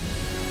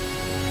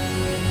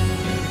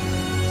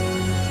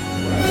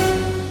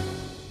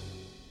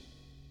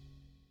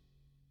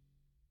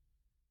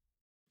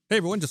 Hey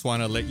everyone, just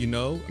want to let you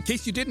know, in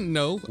case you didn't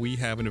know, we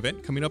have an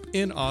event coming up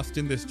in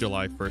Austin this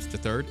July 1st to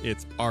 3rd.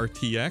 It's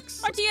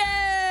RTX.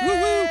 RTX! Woo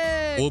woo!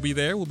 We'll be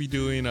there. We'll be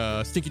doing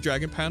a Stinky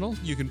Dragon panel.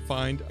 You can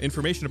find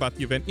information about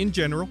the event in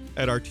general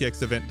at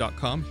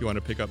rtxevent.com if you want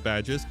to pick up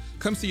badges.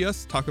 Come see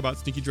us, talk about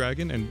Stinky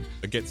Dragon, and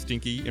get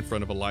stinky in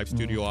front of a live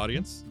studio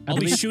audience. I'll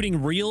be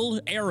shooting real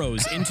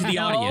arrows into the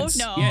No, audience.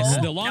 no, Yes,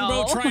 the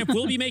Longbow no. Triumph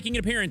will be making an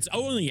appearance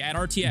only at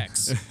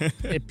RTX.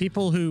 If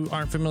people who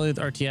aren't familiar with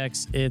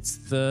RTX, it's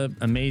the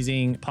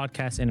amazing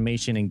podcast,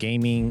 animation, and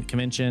gaming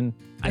convention.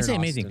 I Here say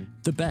in amazing. Austin.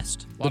 The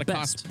best. A lot the of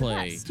best.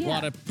 cosplay, Best, a yeah.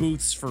 lot of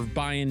booths for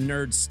buying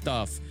nerd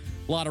stuff,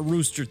 a lot of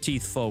Rooster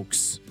Teeth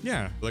folks.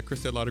 Yeah, like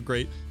Chris said, a lot of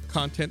great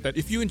content that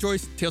if you enjoy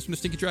Tales from the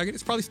Stinky Dragon,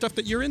 it's probably stuff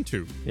that you're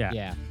into. Yeah.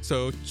 Yeah.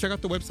 So check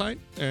out the website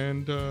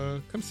and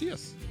come see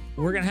us.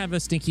 We're going to have a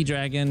Stinky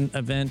Dragon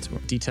event,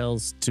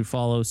 details to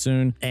follow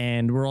soon.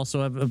 And we'll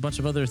also have a bunch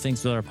of other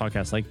things with our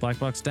podcast, like Black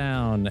Box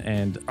Down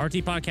and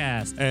RT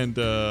Podcast.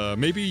 And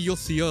maybe you'll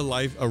see a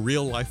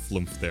real life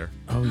Flumph there.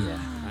 Oh, yeah.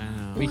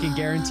 We can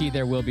guarantee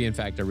there will be, in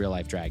fact, a real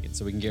life dragon.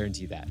 So we can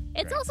guarantee that.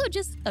 It's also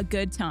just a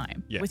good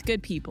time Yeah. with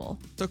good people.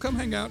 So come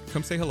hang out,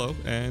 come say hello,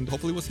 and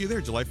hopefully we'll see you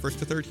there July 1st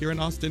to 3rd here in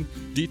Austin.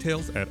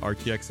 Details at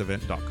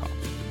rtxevent.com.